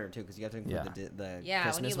gonna be harder too because you have to include Yeah. the Yeah,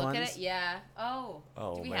 Christmas when you look ones. at it, yeah. Oh,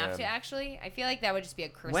 Oh, do we have to man. actually? I feel like that would just be a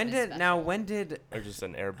Christmas When did special. Or just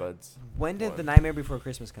an Air Buds. when did one. The Nightmare Before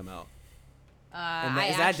Christmas come out? And I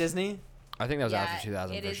is that actu- Disney? I think that was yeah, after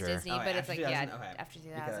 2000 it for is sure. Disney, Oh, but it's after like 2000? yeah, Okay. after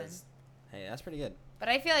 2000. Because hey, that's pretty good. But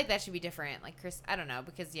I feel like that should be different. Like Chris, I don't know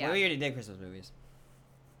because yeah, Well, we already did Christmas movies.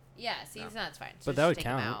 yeah. See, No. so that's fine. But So that just would take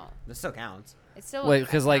 'em count. out. That still counts. It's still Wait,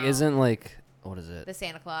 because like, count. isn't like, what is it? the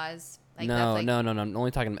Santa Claus? Like, no, that's like, no. I'm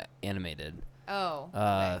only talking about animated. Oh.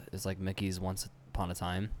 Okay. It's like Mickey's Once Upon a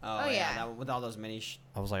Time. Oh, Oh, yeah, yeah. that, with all those mini.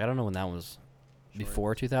 I was like, I don't know when that was.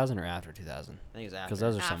 Before 2000 or after 2000? I think it was after. Because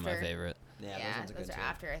those are some of my After. favorite. yeah, Yeah, those ones are good too.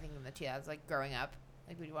 after I think in the 2000s, like growing up,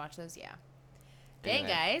 like we'd watch those. Yeah. Dang, Anyway,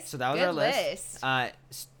 guys. So that was good our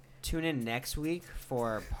list. Tune in next week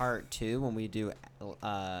for part 2 when we do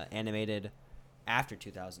animated after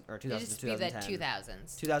 2000 or It'd 2000 just to be the 2010.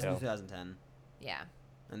 2000s. 2000 Yeah. to 2010, Yeah.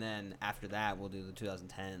 and then after that we'll do the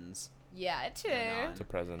 2010s. Yeah, too. And on. It's a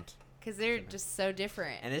present. Because they're just so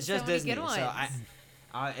different. And it's So just many Disney. good So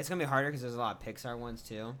ones. it's gonna be harder because there's a lot of Pixar ones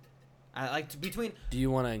too. I like between Do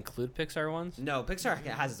you want to include Pixar ones? no Pixar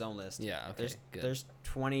has its own list. Yeah, okay, There's good. there's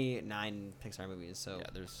 29 Pixar movies, so Yeah,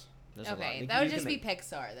 there's. there's a lot. Okay, We- that would you just can be make-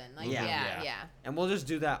 Pixar then. Like, Yeah. yeah, Yeah. yeah. and we'll just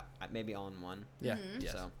do that maybe on one. Yeah. Mhm.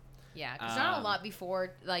 Yes. So Yeah, because not a Um, lot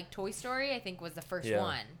before, like Toy Story, I think was the first Yeah.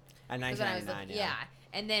 one. at 'Cause when I was 1999, yeah,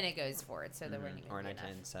 and then it goes forward, so there Mhm. weren't even or enough.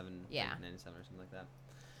 1997, Yeah. 1997 or something like that.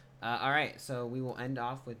 All right, so we will end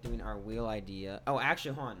off with doing our wheel idea. Oh,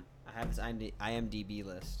 actually, hold on. I have this IMDb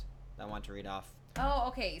list that I want to read off. Oh,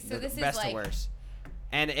 okay. So the this is best like to worst.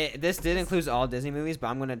 And this did include all Disney movies, but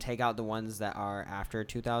I'm going to take out the ones that are after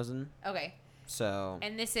 2000. okay, So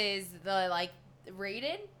and this is the like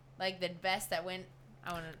rated, like the best that went.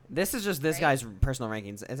 I want to. this is just this Right? guy's personal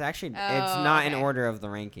rankings. It's actually it's Oh, not in okay. order of the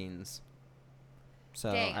rankings.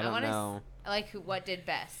 So Dang, I don't wanna know. Like what did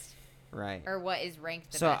best, Right. or what is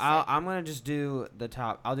ranked the So best. I'm gonna just do the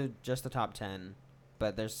top. I'll do just the top 10,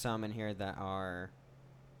 but there's some in here that are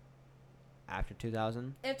after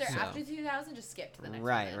 2000. if they're so- after 2000, just skip to the next one.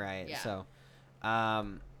 Right, then. right. Yeah. So,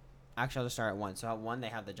 actually, I'll just start at 1. So at 1 they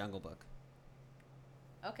have the Jungle Book.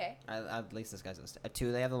 Okay. At least this guy's list. At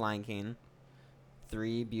 2 they have the Lion King.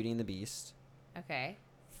 3 Beauty and the Beast. Okay.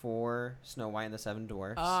 4 Snow White and the Seven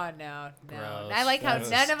Dwarfs. Oh no, no. Gross. I like how That's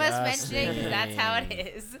none of us mentioned it because that's how it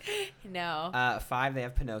disgusting. is. No. 5 they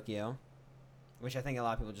have Pinocchio, which I think a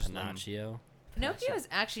lot of people just love. Pinocchio. Pinocchio is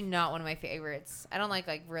actually not one of my favorites. I don't like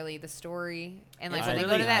really the story and like It's when they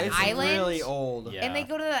really- go to that it's island really old. Yeah. and they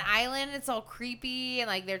go to the island, it's all creepy and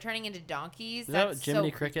like they're turning into donkeys. Is that That's Jiminy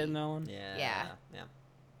so Cricket in creepy. that one? Yeah. Yeah. Yeah.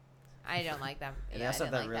 I don't like them. And they Yeah, I also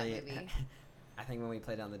didn't have like that really. that movie. I think when we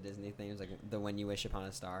played on the Disney thing, it was like the When You Wish Upon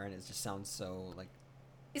a Star, and it just sounds so like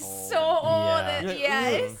It's Old. so old. Yeah.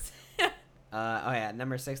 Yes. Oh yeah,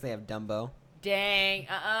 number 6 they have Dumbo. Dang.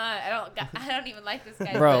 I don't even like this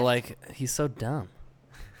guy. Bro, like he's so dumb.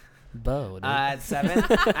 Bo, dude. At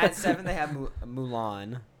 7 they have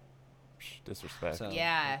Mulan. Psh, disrespect. So-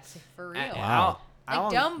 Yeah, for real. Wow.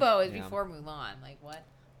 Like Dumbo is yeah. before Mulan. Like what?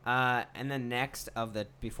 And then next of the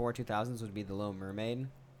before 2000s would be The Little Mermaid.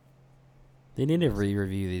 They need to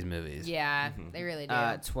re-review these movies. Yeah, Mhm. they really do.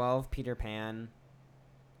 12 Peter Pan.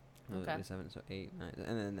 Okay. 7, so 8, 9,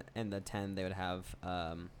 and then in the 10 they would have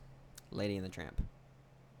Lady and the Tramp.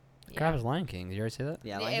 Crap is Lion King. Did you already say that?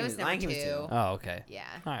 Yeah, Yeah, Lion it King was Lion King number was 2. two. Oh, okay. Yeah.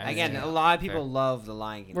 All right. Again, yeah. a lot of people Fair. love the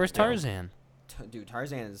Lion King. Where's Yeah. Tarzan? Dude,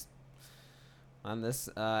 Tarzan is on this.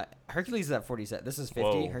 Hercules is at 47. This is 50.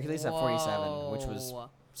 Whoa. Hercules is at 47, which was Whoa.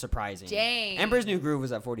 surprising. Dang. Emperor's New Groove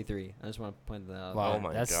was at 43. I just want to point that out. Wow, Oh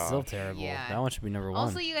my that's still gosh. terrible. Yeah. That one should be number one.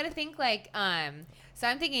 Also, you got to think like, so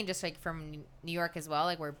I'm thinking just like from New York as well,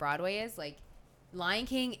 like where Broadway is, like Lion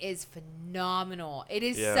King is phenomenal. It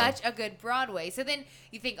is Yeah. such a good Broadway. So then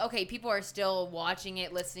you think, okay, people are still watching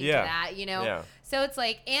it, listening Yeah. to that, you know? Yeah. So it's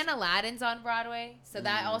like, and Aladdin's on Broadway. So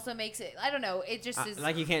that also makes it, I don't know, it just is.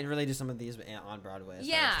 Like you can't really do some of these on Broadway. as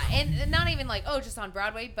far Yeah, as- and not even like, oh, just on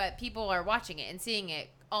Broadway, but people are watching it and seeing it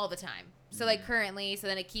all the time. So like currently, so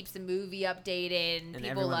then it keeps the movie updated and, people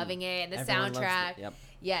everyone- loving it and the everyone loves it. soundtrack. Yep.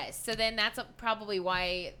 Yes, so then that's probably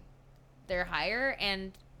why they're higher.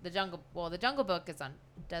 And the Jungle Book is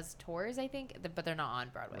does tours, I think, but they're not on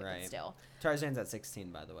Broadway. Right. But still, Tarzan's at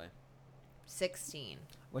 16, by the way. 16.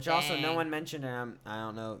 Which also no Dang. one mentioned. I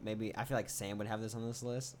don't know. Maybe I feel like Sam would have this on his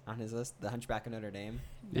list. The Hunchback of Notre Dame.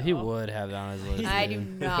 He No. would have that on his list. I do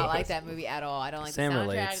dude. not like that movie at all. I don't like Sam the soundtrack.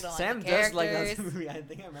 relates. I don't Sam like the does like that characters. movie. I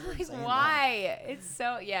think I remember him Like, saying that. why?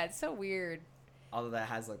 It's so weird. Although that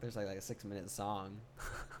has there's like a 6-minute song.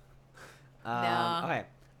 No. Okay.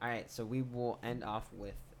 All right. So we will end off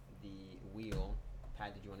with the wheel.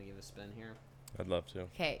 Pat, did you want to give a spin here? I'd love to.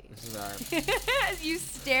 Okay. This is our You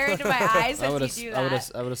stare into my eyes I as would you have. do I would have.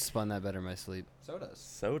 that. I would have spun that better in my sleep. sodas.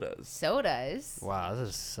 Sodas. Sodas. Wow, this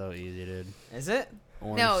is so easy, dude. Is it?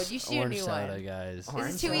 No, you should do a orange new soda, one. guys. Orange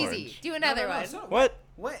This is too orange. easy. Do another one. soda. What?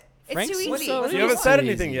 What? It's Rank too some easy. sodas. You What haven't is said so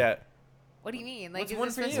anything easy? yet. What do you mean? Like, What's is one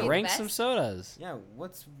this for supposed you? to be Rank the some best? sodas. Yeah.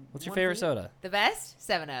 What's What's your one favorite for you? soda? The best?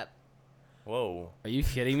 7-Up. Whoa. Are you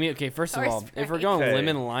kidding me? Okay, first of Or all, if we're Sprite. going Okay.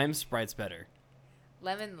 lemon lime, Sprite's better.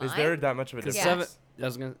 Lemon lime. Is there that much of a Cause Yeah. difference? I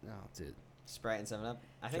was gonna. Oh, dude. Sprite and 7-Up.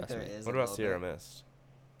 I think Trust there me. is. What a about little Sierra bit. Mist?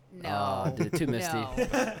 No. Oh, dude, too misty.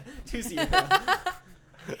 No. Too Sierra.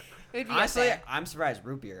 It would be Honestly, up I'm surprised.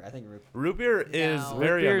 Root beer. I think Root beer is No.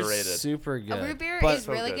 very Root beer's underrated. super there. good. A root beer But is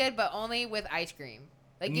so really good. good, but only with ice cream.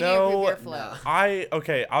 Like, give No, me a root beer float.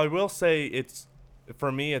 no. I will say it's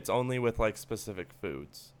for me. It's only with like specific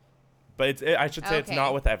foods, but I should say it's Okay.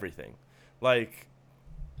 not with everything. Like,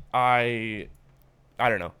 I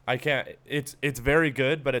don't know. I can't. It's very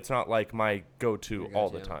good, but it's not like my go-to Your all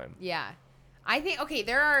the go-to. time. Yeah. I think, okay,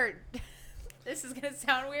 there are, this is going to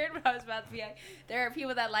sound weird, but I was about to be like, there are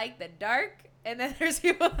people that like the dark, and then there's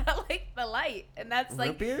people that like the light, and that's Root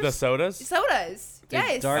like beers? The sodas. sodas. Dude,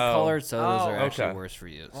 Yes. Dark Oh. colored sodas Oh, are actually okay. worse for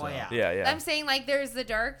you. Oh, so. yeah. Yeah, yeah, I'm saying, like, there's the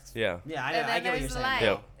dark, yeah. Yeah, I and know. I then get what there's you're the saying. light.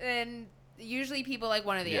 Yep. And usually people like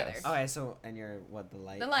one or the Yes. other. Okay, so and you're what the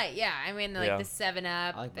light? The light, yeah. I mean, like Yeah. the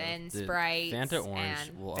 7-Up I like both. and Dude, Sprite. Fanta orange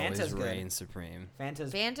and will Fanta's always good. reign supreme.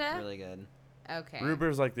 Fanta's Fanta? really good. Okay. Root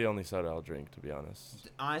beer's like the only soda I'll drink, to be honest.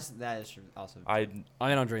 Honestly, that is true also. I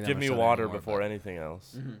I don't drink that give much me soda water anymore, before but- anything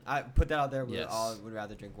else. Mhm. I put that out there. We Yes. all would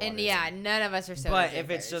rather drink water. And yeah, none of us are soda but if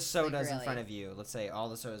it's drinkers, just like, sodas in really. front of you, let's say all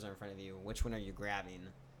the sodas are in front of you, which one are you grabbing?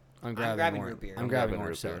 I'm grabbing grabbing, root beer. I'm I'm grabbing grabbing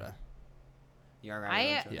orange root beer. soda. You are grabbing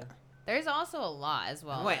orange soda? Yeah. There's also a lot as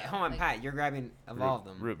well. Wait, though. hold on, Like- Pat. You're grabbing of all of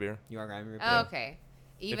them. Root beer. You are grabbing root Oh, beer. okay.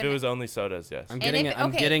 If it was only sodas, yes. I'm And getting if- I'm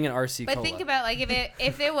okay, getting an RC But cola. think about like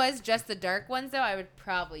if it was just the dark ones though, I would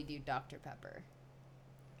probably do Dr Pepper.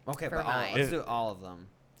 Okay, For but all, mine. let's do all of them.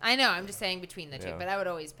 I know, I'm just saying between the two, Yeah. but I would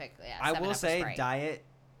always pick. Yeah, I 7-Up will or say Sprite. Diet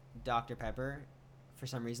Dr Pepper, for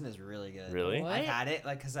some reason, is really good. Really? What? I've had it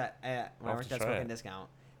like because when I have worked to at try Smoking it. Discount,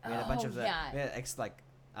 we had a bunch Oh, of the yeah. we had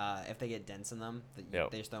if they get dents in them,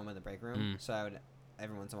 Yep. they just throw them in the break room. So I would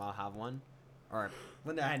every once in a while have one, or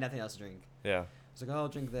when I had nothing else to drink. Yeah. I was like, oh, I'll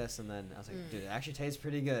drink this, and then I was like, dude, it actually tastes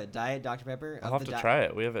pretty good. Diet Dr Pepper. I'll have to try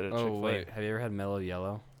it. We have it at Oh Chick-fil-A. wait, have you ever had Mellow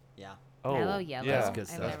Yellow? Yeah. Oh, Mellow Yellow. yeah. That's good I've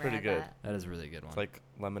stuff. That's never pretty had good. that. That is a really good one. It's like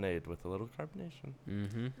lemonade with a little carbonation.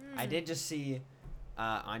 Mm-hmm. I did just see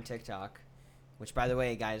on TikTok, which by the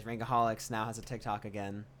way, guys, Rankaholics now has a TikTok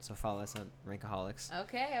again, so follow us on Rankaholics.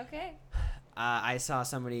 Okay, okay. I saw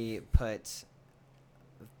somebody put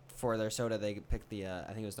for their soda, they picked the I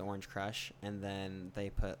think it was the Orange Crush, and then they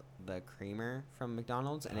put the creamer from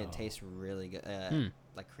McDonald's, and it tastes really good,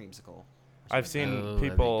 like creamsicle. or I've something seen like Oh, that'd be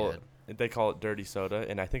people. good. They call it dirty soda,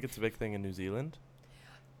 and I think it's a big thing in New Zealand.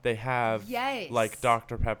 They have Yes. like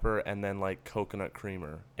Dr Pepper and then like coconut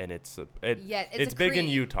creamer, and it's it's a big in cream.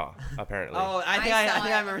 Utah apparently. that. Oh, I think I I saw think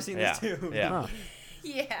it. I've remember seen yeah, this too. yeah. Huh.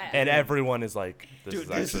 Yeah. And everyone is like, this Dude, is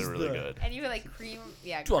this actually is really the- good. And you put like cream,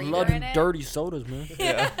 yeah, Dude, I creamer love in it. dirty sodas, man.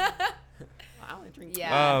 Yeah. I only drink.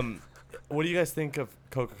 Yeah. What do you guys think of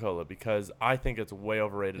Coca-Cola? Because I think it's way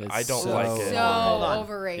overrated. It's I don't so- like So it. Hold on.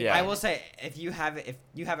 overrated. Yeah. I will say if you have it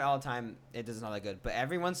all the time, it doesn't all that good. But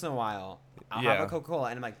every once in a while, I'll have Yeah. a Coca-Cola,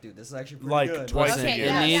 and I'm like, dude, this is actually pretty Like good. twice Okay, a year.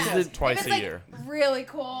 yeah, It yeah. needs If twice it's a like year. really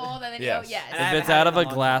cold, and then Yes. yes. And I If it's haven't had out it of in a a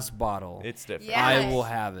long glass bottle, It's different. Yeah. I will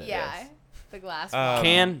have it. Yeah. Yes. The glass. Um,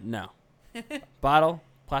 Can? No. Bottle?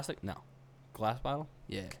 Plastic? No. Glass bottle?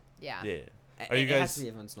 Yeah. yeah. Yeah. It- Are you it has guys to be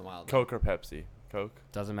every once in a while. though. Coke or Pepsi? Coke.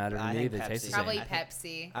 Doesn't matter to I me. think They taste the Pepsi. Probably same. I think-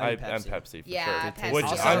 Pepsi. I I'm would Pepsi for Yeah, sure. Pepsi. Which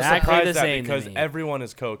Also- I'm Exactly surprised the at same to because me. everyone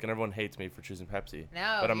is Coke and everyone hates me for choosing Pepsi.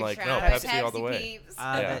 No. But I'm you're like, no, trying Pepsi all the way. peeps.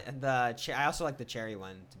 Yeah. I also like the cherry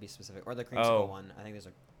one to be specific, or the creamsicle Oh. one. I think there's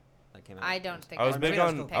a that came out. I don't think I was Or big maybe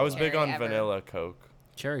that's on Coke I was big cherry on ever. vanilla Coke.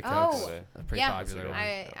 Cherry Oh. Coke's today. a pretty Yeah. popular one.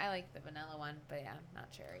 I like the vanilla one, but yeah,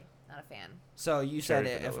 not cherry. Not a fan. So you Cherry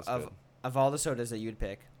said vanilla's of good. of all the sodas that you'd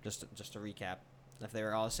pick, just to recap, if they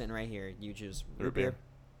were all sitting right here, you choose root beer,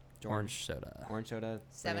 Orange soda. orange soda,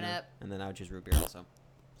 7 Brianna, Up. and then I would choose root beer also.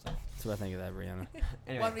 That's what I think of that, Brianna.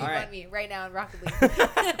 Anyway, One me, all right. one me, right now in Rocket League.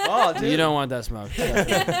 Oh, dude. You don't want that smoke.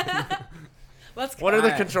 Let's go. What are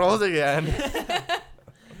the Alright. controls again?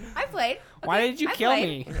 I played. Why Okay, did you I kill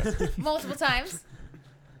played me? multiple times?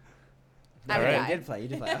 I All would right, die. you did play. You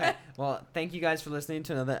did play. Okay. Well, thank you guys for listening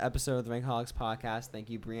to another episode of the Rankaholics podcast. Thank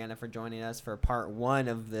you, Brianna, for joining us for part 1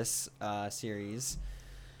 of this series.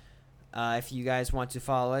 If you guys want to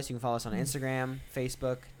follow us, you can follow us on Instagram,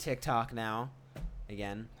 Facebook, TikTok now,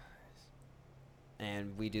 again.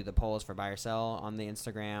 And we do the polls for buy or sell on the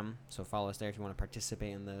Instagram, so follow us there if you want to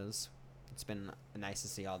participate in those. It's been nice to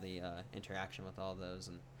see all the interaction with all those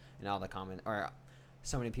and all the comment. Or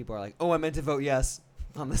so many people are like, "Oh, I meant to vote yes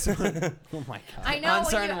on this one." Oh my god. I know. On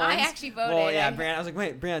When certain I ones. actually voted. Well, yeah, I- Brianna. I was like,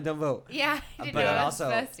 "Wait, Brianna, don't vote." Yeah, I didn't But know I was also-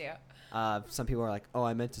 supposed to. Some people are like, "Oh,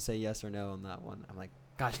 I meant to say yes or no on that one." I'm like,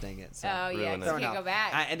 "Gosh dang it!" So, Oh yeah, ruin 'cause it. you can't No. go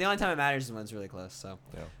back. and the only time it matters is when it's really close. So,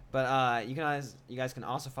 Yeah. but you guys can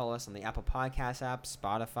also follow us on the Apple Podcast app,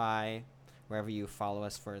 Spotify, wherever you follow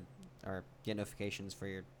us for or get notifications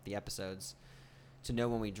for the episodes to know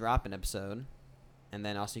when we drop an episode. And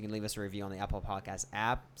then also you can leave us a review on the Apple Podcast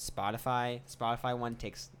app, Spotify. Spotify one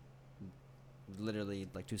takes literally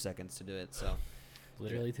like 2 seconds to do it. So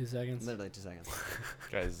Literally 2 seconds. literally 2 seconds.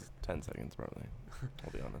 Guys, 10 seconds probably.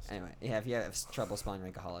 I'll be honest. Anyway, yeah, if you have trouble spelling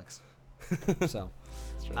Rankaholics. So,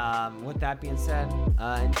 That's right. with that being said,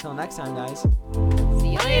 until next time, guys.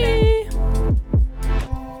 See you later.